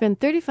spent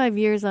 35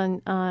 years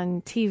on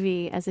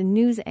TV as a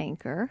news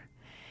anchor,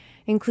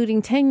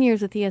 including 10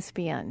 years with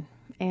ESPN.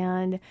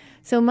 And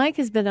so Mike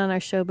has been on our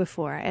show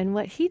before. And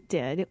what he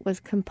did was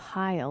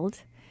compiled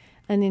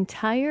an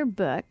entire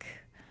book,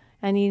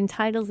 and he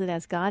entitles it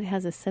as God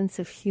Has a Sense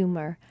of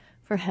Humor,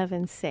 for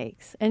heaven's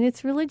sakes. And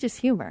it's religious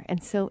humor.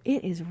 And so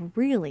it is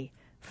really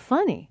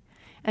funny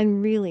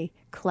and really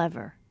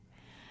clever.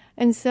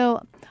 And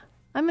so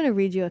I'm going to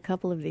read you a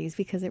couple of these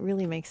because it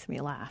really makes me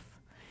laugh.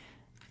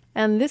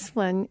 And this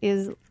one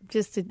is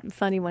just a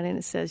funny one, and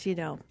it says,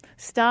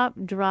 stop,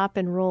 drop,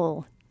 and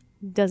roll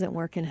doesn't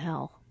work in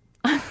hell.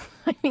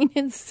 I mean,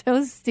 it's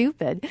so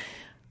stupid,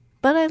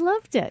 but I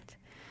loved it.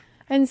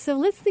 And so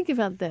let's think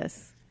about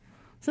this.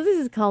 So this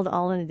is called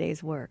All in a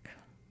Day's Work.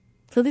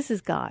 So this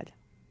is God.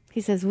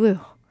 He says, woo,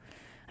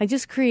 I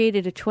just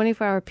created a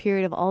 24-hour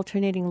period of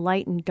alternating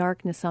light and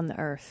darkness on the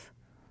earth.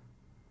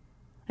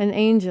 An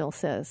angel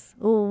says,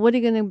 oh, what are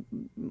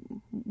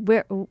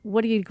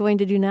you going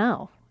to do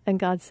now? And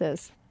God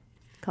says,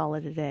 call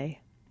it a day.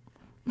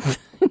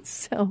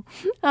 So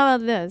how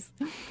about this?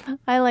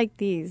 I like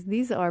these.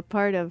 These are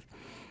part of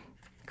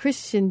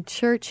Christian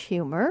church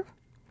humor.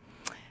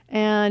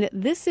 And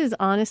this is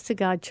honest to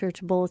God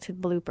church bulletin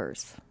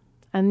bloopers.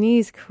 And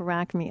these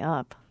crack me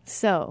up.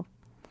 So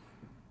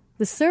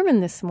the sermon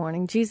this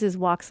morning, Jesus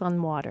walks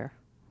on water.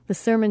 The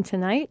sermon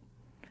tonight,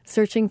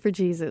 searching for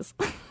Jesus.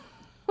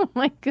 Oh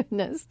my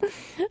goodness.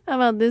 How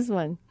about this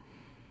one?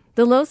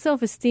 The low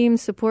self-esteem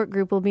support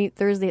group will meet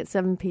Thursday at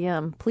 7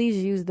 p.m.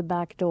 Please use the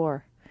back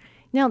door.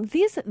 Now,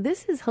 this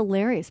is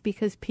hilarious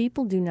because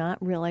people do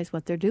not realize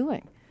what they're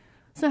doing.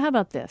 So how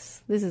about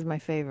this? This is my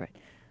favorite.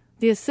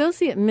 The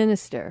associate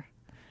minister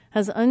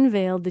has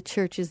unveiled the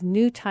church's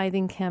new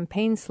tithing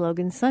campaign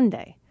slogan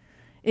Sunday.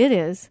 It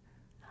is,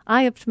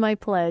 I upped my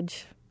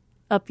pledge,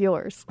 up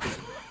yours.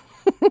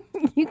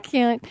 You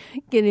can't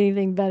get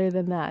anything better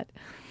than that.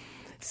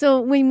 So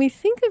when we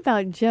think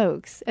about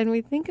jokes and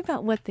we think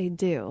about what they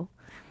do,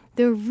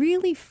 they're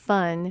really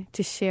fun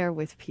to share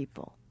with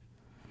people.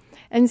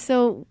 And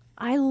so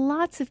I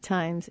lots of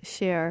times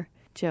share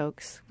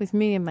jokes with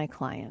me and my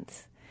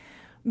clients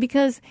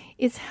because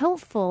it's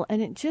helpful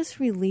and it just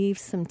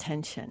relieves some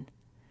tension.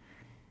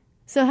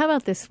 So how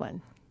about this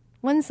one?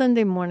 One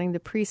Sunday morning, the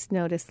priest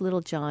noticed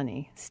little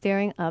Johnny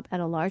staring up at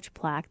a large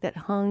plaque that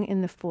hung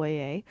in the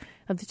foyer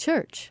of the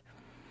church.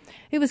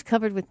 It was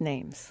covered with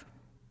names,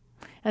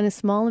 and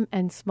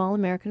small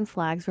American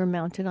flags were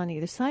mounted on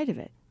either side of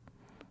it.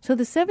 So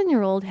the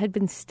 7-year-old had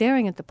been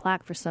staring at the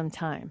plaque for some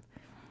time.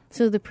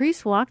 So the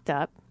priest walked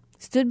up,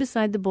 stood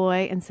beside the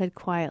boy, and said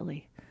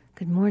quietly,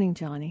 "Good morning,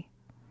 Johnny."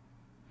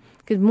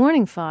 "Good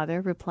morning,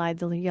 Father," replied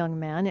the young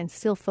man, and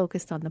still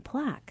focused on the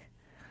plaque.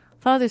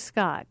 "Father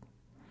Scott."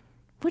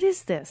 "What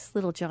is this?"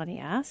 little Johnny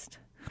asked.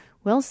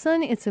 "Well,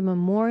 son, it's a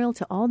memorial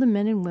to all the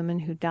men and women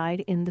who died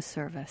in the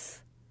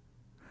service."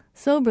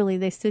 Soberly,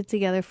 they stood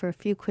together for a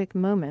few quick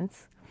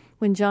moments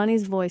when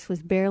Johnny's voice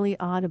was barely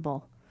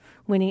audible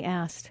when he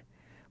asked,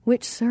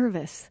 "Which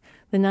service,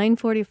 the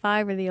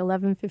 9:45 or the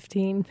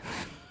 11:15?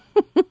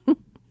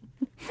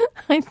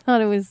 I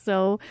thought it was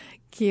so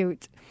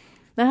cute.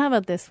 Now, how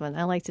about this one?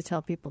 I like to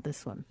tell people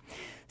this one.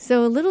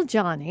 So little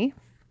Johnny,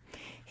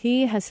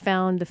 he has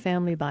found the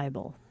family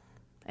Bible,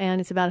 and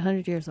it's about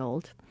 100 years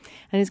old,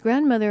 and his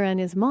grandmother and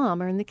his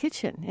mom are in the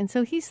kitchen, and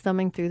so he's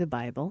thumbing through the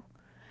Bible,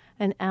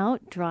 and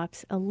out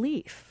drops a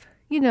leaf.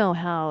 You know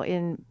how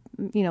in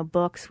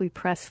books we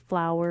press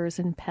flowers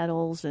and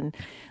petals and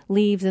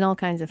leaves and all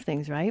kinds of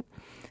things, right?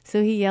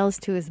 So he yells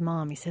to his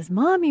mom. He says,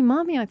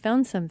 Mommy, I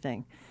found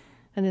something."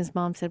 And his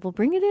mom said, "Well,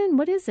 bring it in.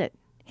 What is it?"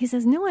 He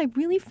says, "No, I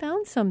really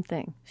found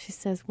something." She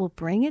says, "Well,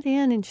 bring it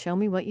in and show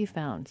me what you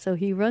found." So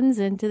he runs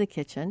into the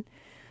kitchen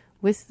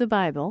with the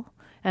Bible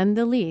and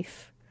the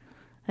leaf,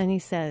 and he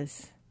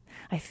says,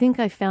 "I think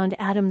I found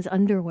Adam's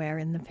underwear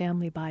in the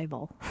family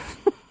Bible."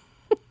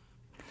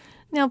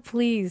 Now,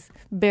 please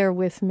bear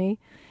with me,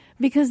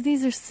 because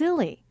these are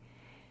silly,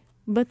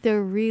 but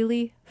they're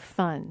really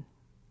fun.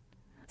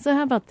 So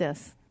how about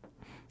this?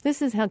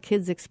 This is how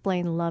kids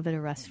explain love at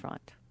a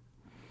restaurant.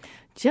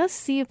 Just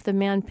see if the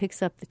man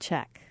picks up the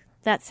check.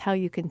 That's how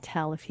you can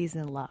tell if he's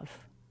in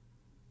love.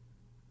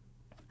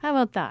 How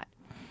about that?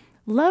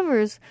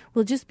 Lovers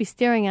will just be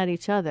staring at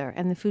each other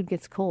and the food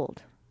gets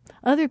cold.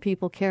 Other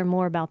people care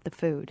more about the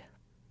food.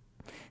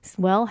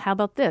 Well, how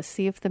about this?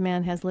 See if the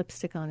man has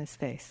lipstick on his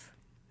face.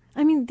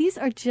 I mean, these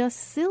are just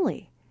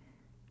silly.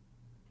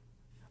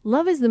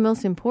 Love is the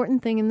most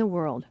important thing in the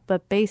world,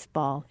 but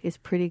baseball is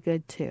pretty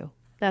good too.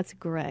 That's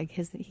Greg.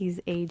 He's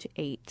age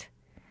 8.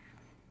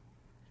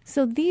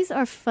 So these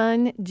are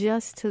fun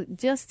just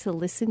to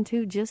listen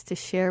to, just to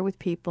share with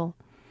people.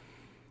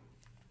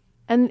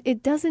 And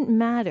it doesn't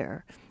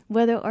matter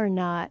whether or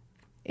not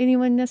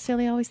anyone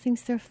necessarily always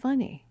thinks they're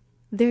funny.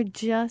 They're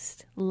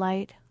just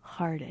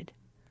light-hearted.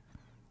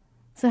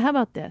 So how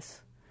about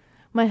this?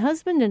 My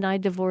husband and I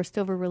divorced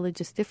over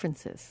religious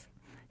differences.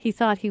 He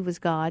thought he was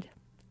God,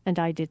 and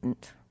I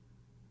didn't.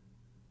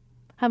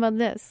 How about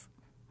this?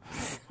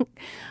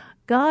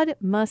 God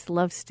must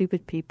love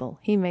stupid people.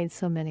 He made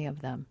so many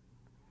of them.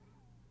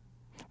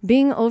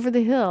 Being over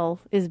the hill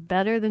is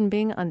better than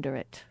being under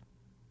it.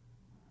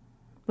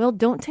 Well,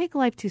 don't take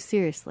life too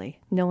seriously.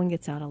 No one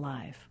gets out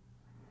alive.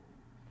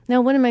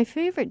 Now, one of my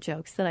favorite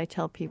jokes that I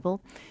tell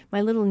people,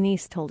 my little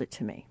niece told it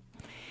to me.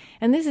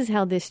 And this is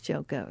how this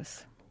joke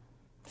goes.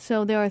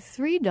 So there are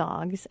 3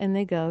 dogs, and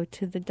they go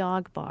to the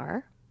dog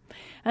bar.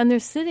 And they're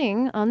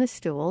sitting on the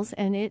stools,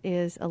 and it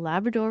is a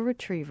Labrador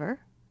Retriever,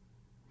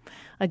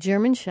 a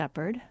German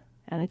Shepherd,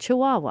 and a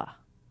Chihuahua.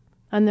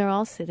 And they're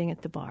all sitting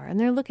at the bar, and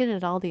they're looking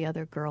at all the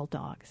other girl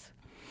dogs.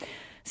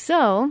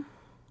 So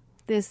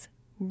this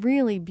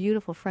really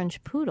beautiful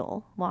French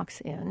poodle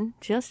walks in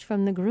just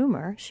from the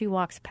groomer. She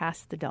walks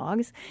past the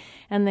dogs,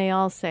 and they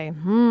all say,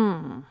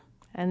 and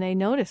they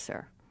notice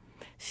her.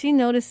 She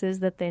notices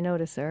that they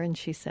notice her, and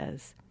she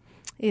says,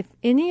 if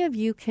any of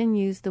you can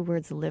use the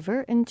words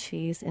liver and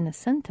cheese in a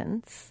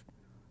sentence,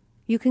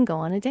 you can go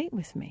on a date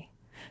with me.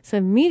 So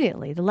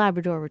immediately the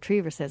Labrador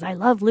Retriever says, I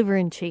love liver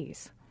and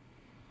cheese.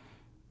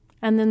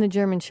 And then the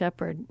German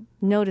Shepherd,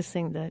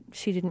 noticing that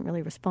she didn't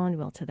really respond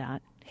well to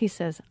that, he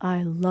says,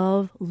 I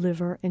love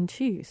liver and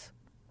cheese.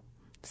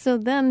 So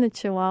then the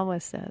Chihuahua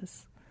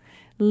says,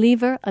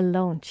 leave her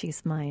alone,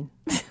 she's mine.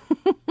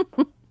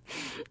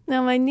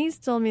 Now, my niece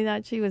told me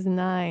that she was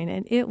 9,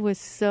 and it was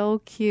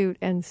so cute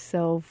and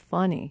so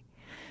funny.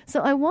 So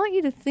I want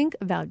you to think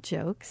about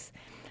jokes,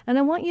 and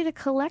I want you to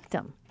collect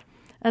them,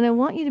 and I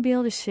want you to be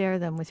able to share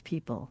them with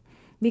people,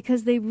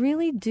 because they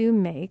really do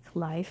make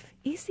life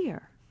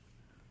easier.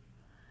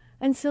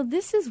 And so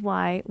this is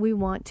why we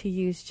want to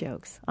use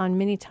jokes on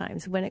many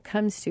times when it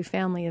comes to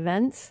family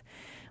events,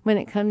 when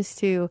it comes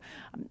to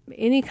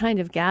any kind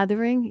of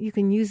gathering. You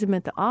can use them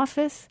at the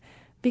office,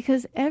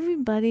 because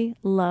everybody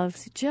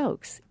loves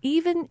jokes,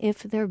 even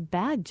if they're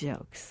bad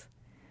jokes.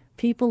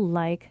 People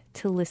like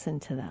to listen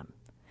to them.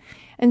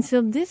 And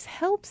so this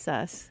helps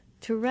us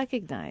to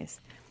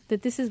recognize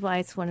that this is why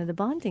it's one of the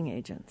bonding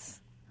agents.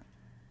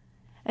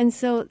 And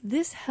so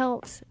this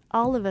helps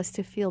all of us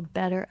to feel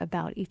better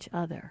about each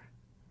other.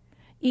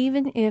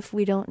 Even if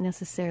we don't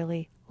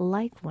necessarily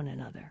like one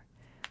another,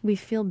 we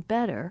feel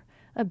better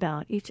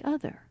about each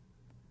other.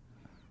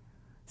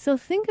 So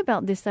think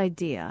about this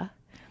idea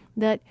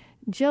that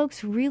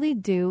jokes really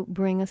do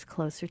bring us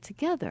closer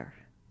together.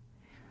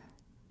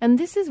 And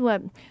this is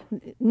what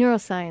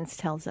neuroscience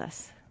tells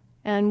us.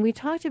 And we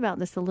talked about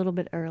this a little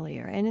bit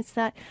earlier. And it's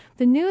that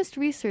the newest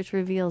research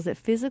reveals that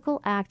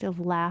physical act of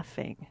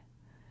laughing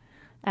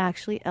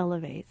actually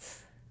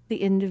elevates the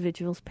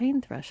individual's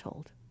pain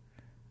threshold.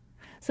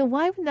 So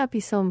why would that be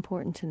so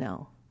important to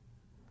know?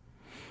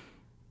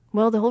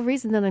 Well, the whole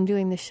reason that I'm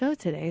doing this show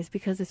today is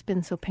because it's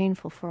been so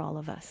painful for all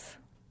of us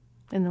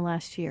in the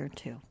last year or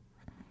two.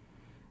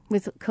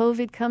 With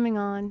COVID coming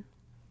on,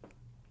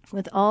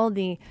 with all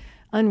the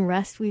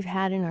unrest we've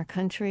had in our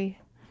country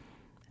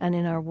and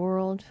in our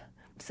world,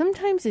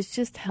 sometimes it's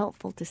just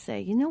helpful to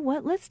say, you know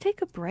what, let's take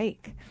a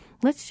break.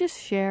 Let's just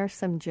share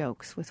some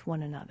jokes with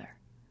one another.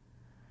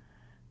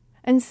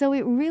 And so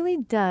it really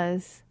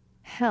does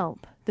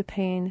help the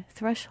pain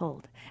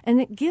threshold. And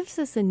it gives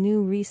us a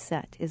new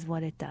reset is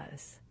what it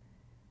does.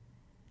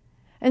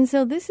 And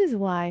so this is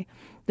why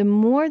the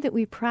more that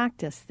we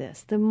practice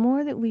this, the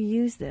more that we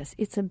use this,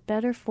 it's a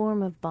better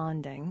form of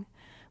bonding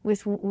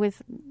with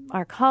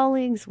our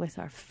colleagues, with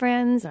our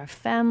friends, our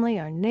family,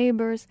 our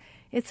neighbors.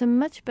 It's a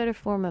much better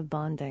form of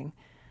bonding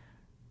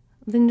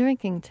than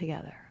drinking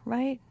together,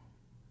 right?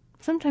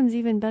 Sometimes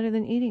even better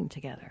than eating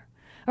together.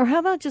 Or how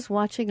about just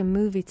watching a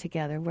movie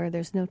together where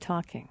there's no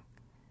talking?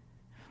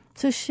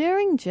 So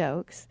sharing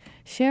jokes,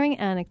 sharing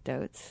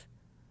anecdotes,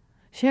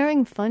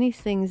 sharing funny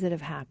things that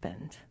have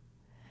happened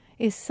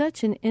is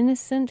such an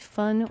innocent,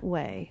 fun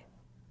way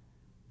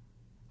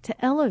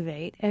to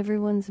elevate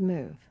everyone's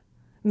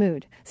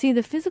mood. See,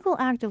 the physical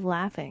act of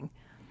laughing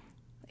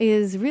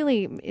is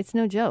really, it's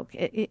no joke.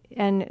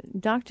 And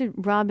Dr.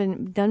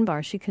 Robin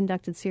Dunbar, she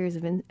conducted a series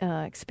of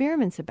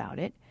experiments about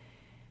it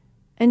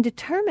and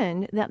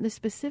determined that the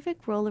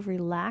specific role of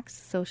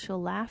relaxed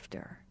social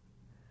laughter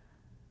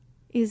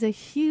is a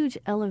huge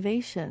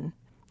elevation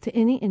to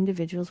any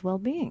individual's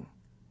well-being.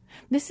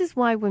 This is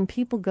why when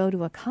people go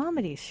to a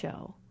comedy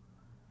show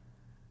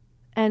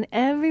and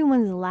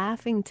everyone's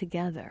laughing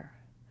together,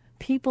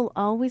 people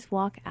always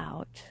walk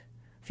out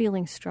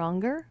feeling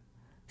stronger,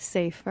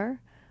 safer,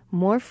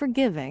 more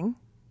forgiving,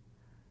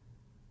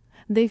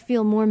 They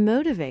feel more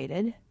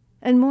motivated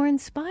and more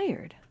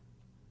inspired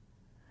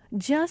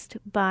just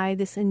by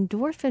this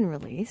endorphin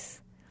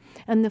release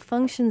and the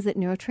functions that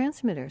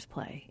neurotransmitters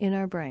play in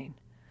our brain.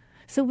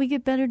 So we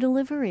get better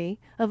delivery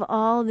of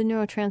all the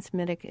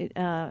neurotransmitic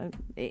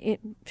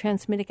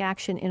transmitic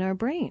action in our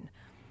brain.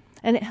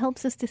 And it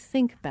helps us to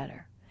think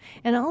better.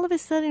 And all of a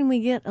sudden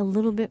we get a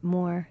little bit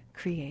more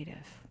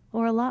creative,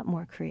 or a lot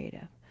more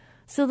creative.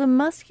 So the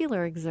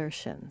muscular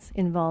exertions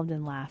involved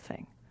in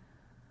laughing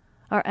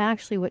are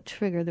actually what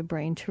trigger the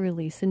brain to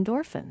release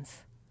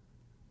endorphins,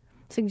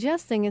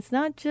 suggesting it's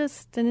not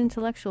just an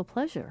intellectual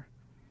pleasure.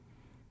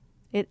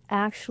 It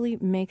actually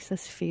makes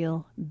us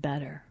feel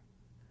better.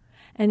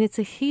 And it's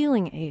a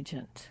healing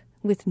agent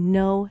with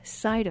no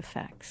side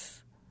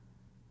effects.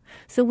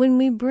 So when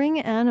we bring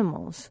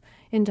animals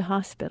into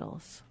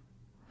hospitals,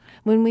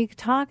 when we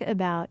talk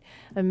about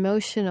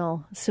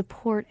emotional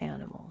support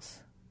animals,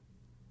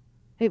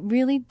 it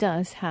really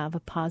does have a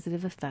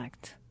positive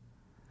effect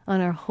on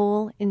our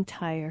whole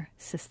entire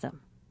system.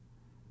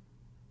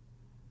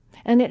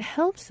 And it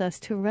helps us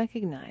to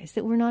recognize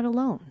that we're not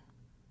alone.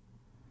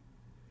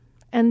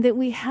 And that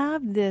we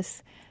have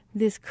this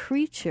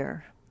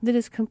creature that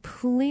is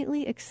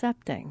completely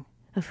accepting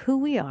of who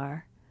we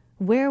are,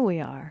 where we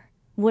are,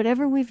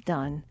 whatever we've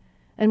done,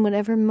 and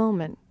whatever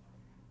moment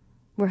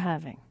we're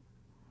having.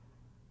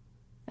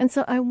 And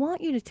so I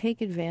want you to take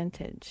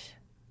advantage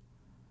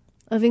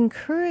of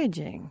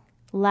encouraging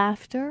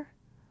laughter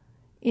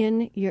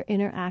in your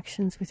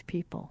interactions with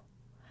people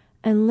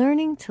and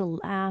learning to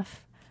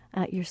laugh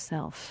at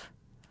yourself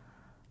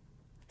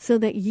so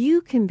that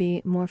you can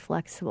be more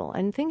flexible.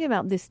 And think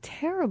about this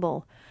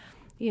terrible,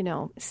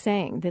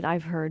 saying that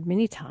I've heard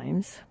many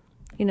times,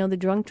 the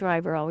drunk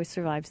driver always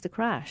survives the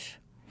crash.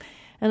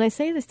 And I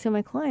say this to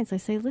my clients. I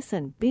say,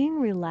 listen, being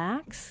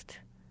relaxed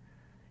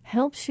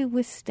helps you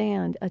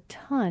withstand a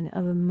ton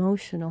of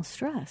emotional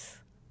stress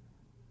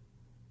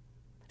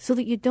so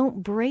that you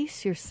don't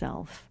brace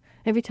yourself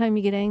every time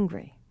you get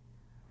angry.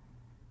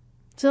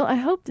 So I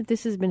hope that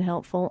this has been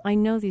helpful. I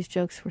know these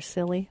jokes were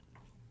silly,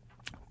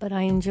 but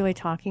I enjoy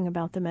talking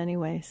about them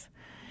anyways.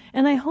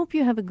 And I hope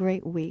you have a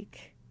great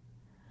week.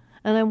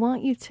 And I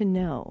want you to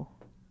know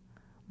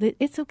that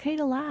it's okay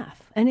to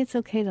laugh, and it's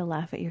okay to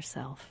laugh at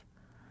yourself.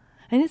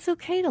 And it's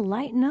okay to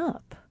lighten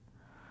up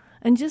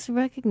and just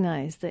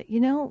recognize that,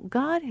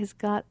 God has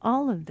got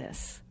all of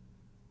this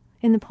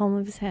in the palm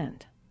of his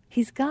hand.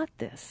 He's got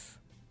this.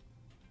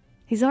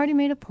 He's already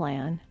made a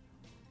plan.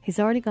 He's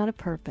already got a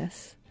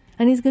purpose.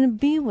 And he's going to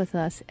be with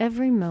us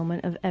every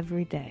moment of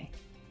every day.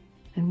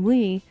 And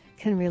we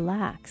can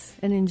relax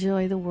and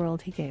enjoy the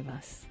world he gave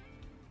us.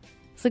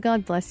 So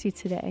God bless you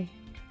today.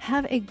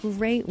 Have a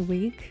great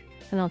week,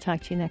 and I'll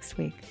talk to you next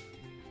week.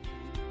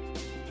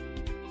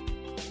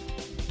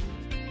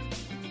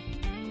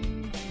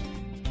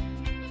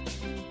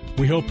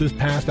 We hope this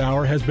past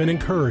hour has been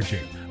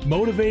encouraging,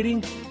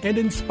 motivating, and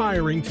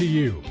inspiring to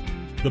you.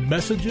 The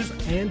messages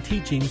and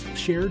teachings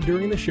shared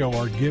during the show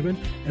are given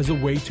as a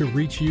way to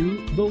reach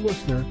you, the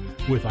listener,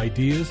 with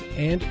ideas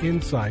and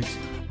insights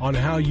on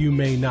how you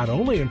may not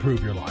only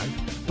improve your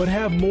life, but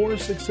have more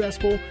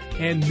successful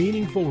and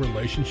meaningful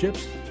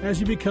relationships as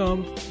you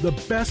become the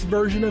best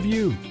version of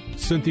you.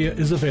 Cynthia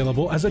is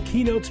available as a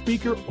keynote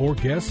speaker or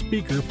guest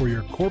speaker for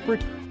your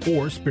corporate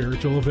or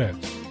spiritual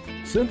events.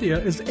 Cynthia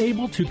is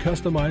able to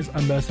customize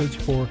a message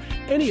for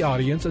any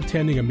audience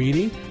attending a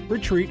meeting,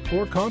 retreat,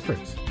 or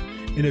conference.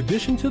 In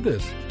addition to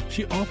this,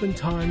 she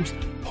oftentimes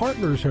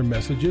partners her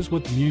messages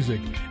with music,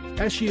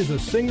 as she is a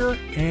singer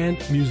and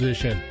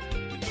musician.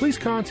 Please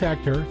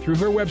contact her through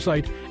her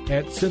website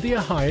at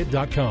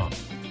CynthiaHyatt.com.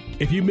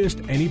 If you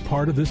missed any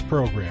part of this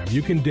program,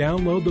 you can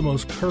download the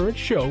most current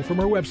show from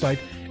her website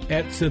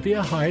at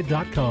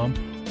CynthiaHyatt.com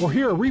or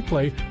hear a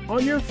replay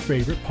on your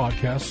favorite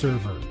podcast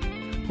server.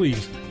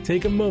 Please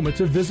take a moment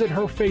to visit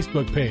her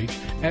Facebook page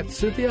at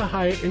Cynthia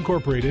Hyatt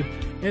Incorporated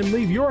and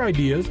leave your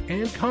ideas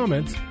and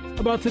comments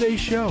about today's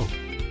show.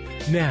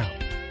 Now,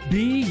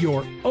 be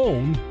your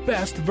own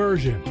best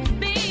version.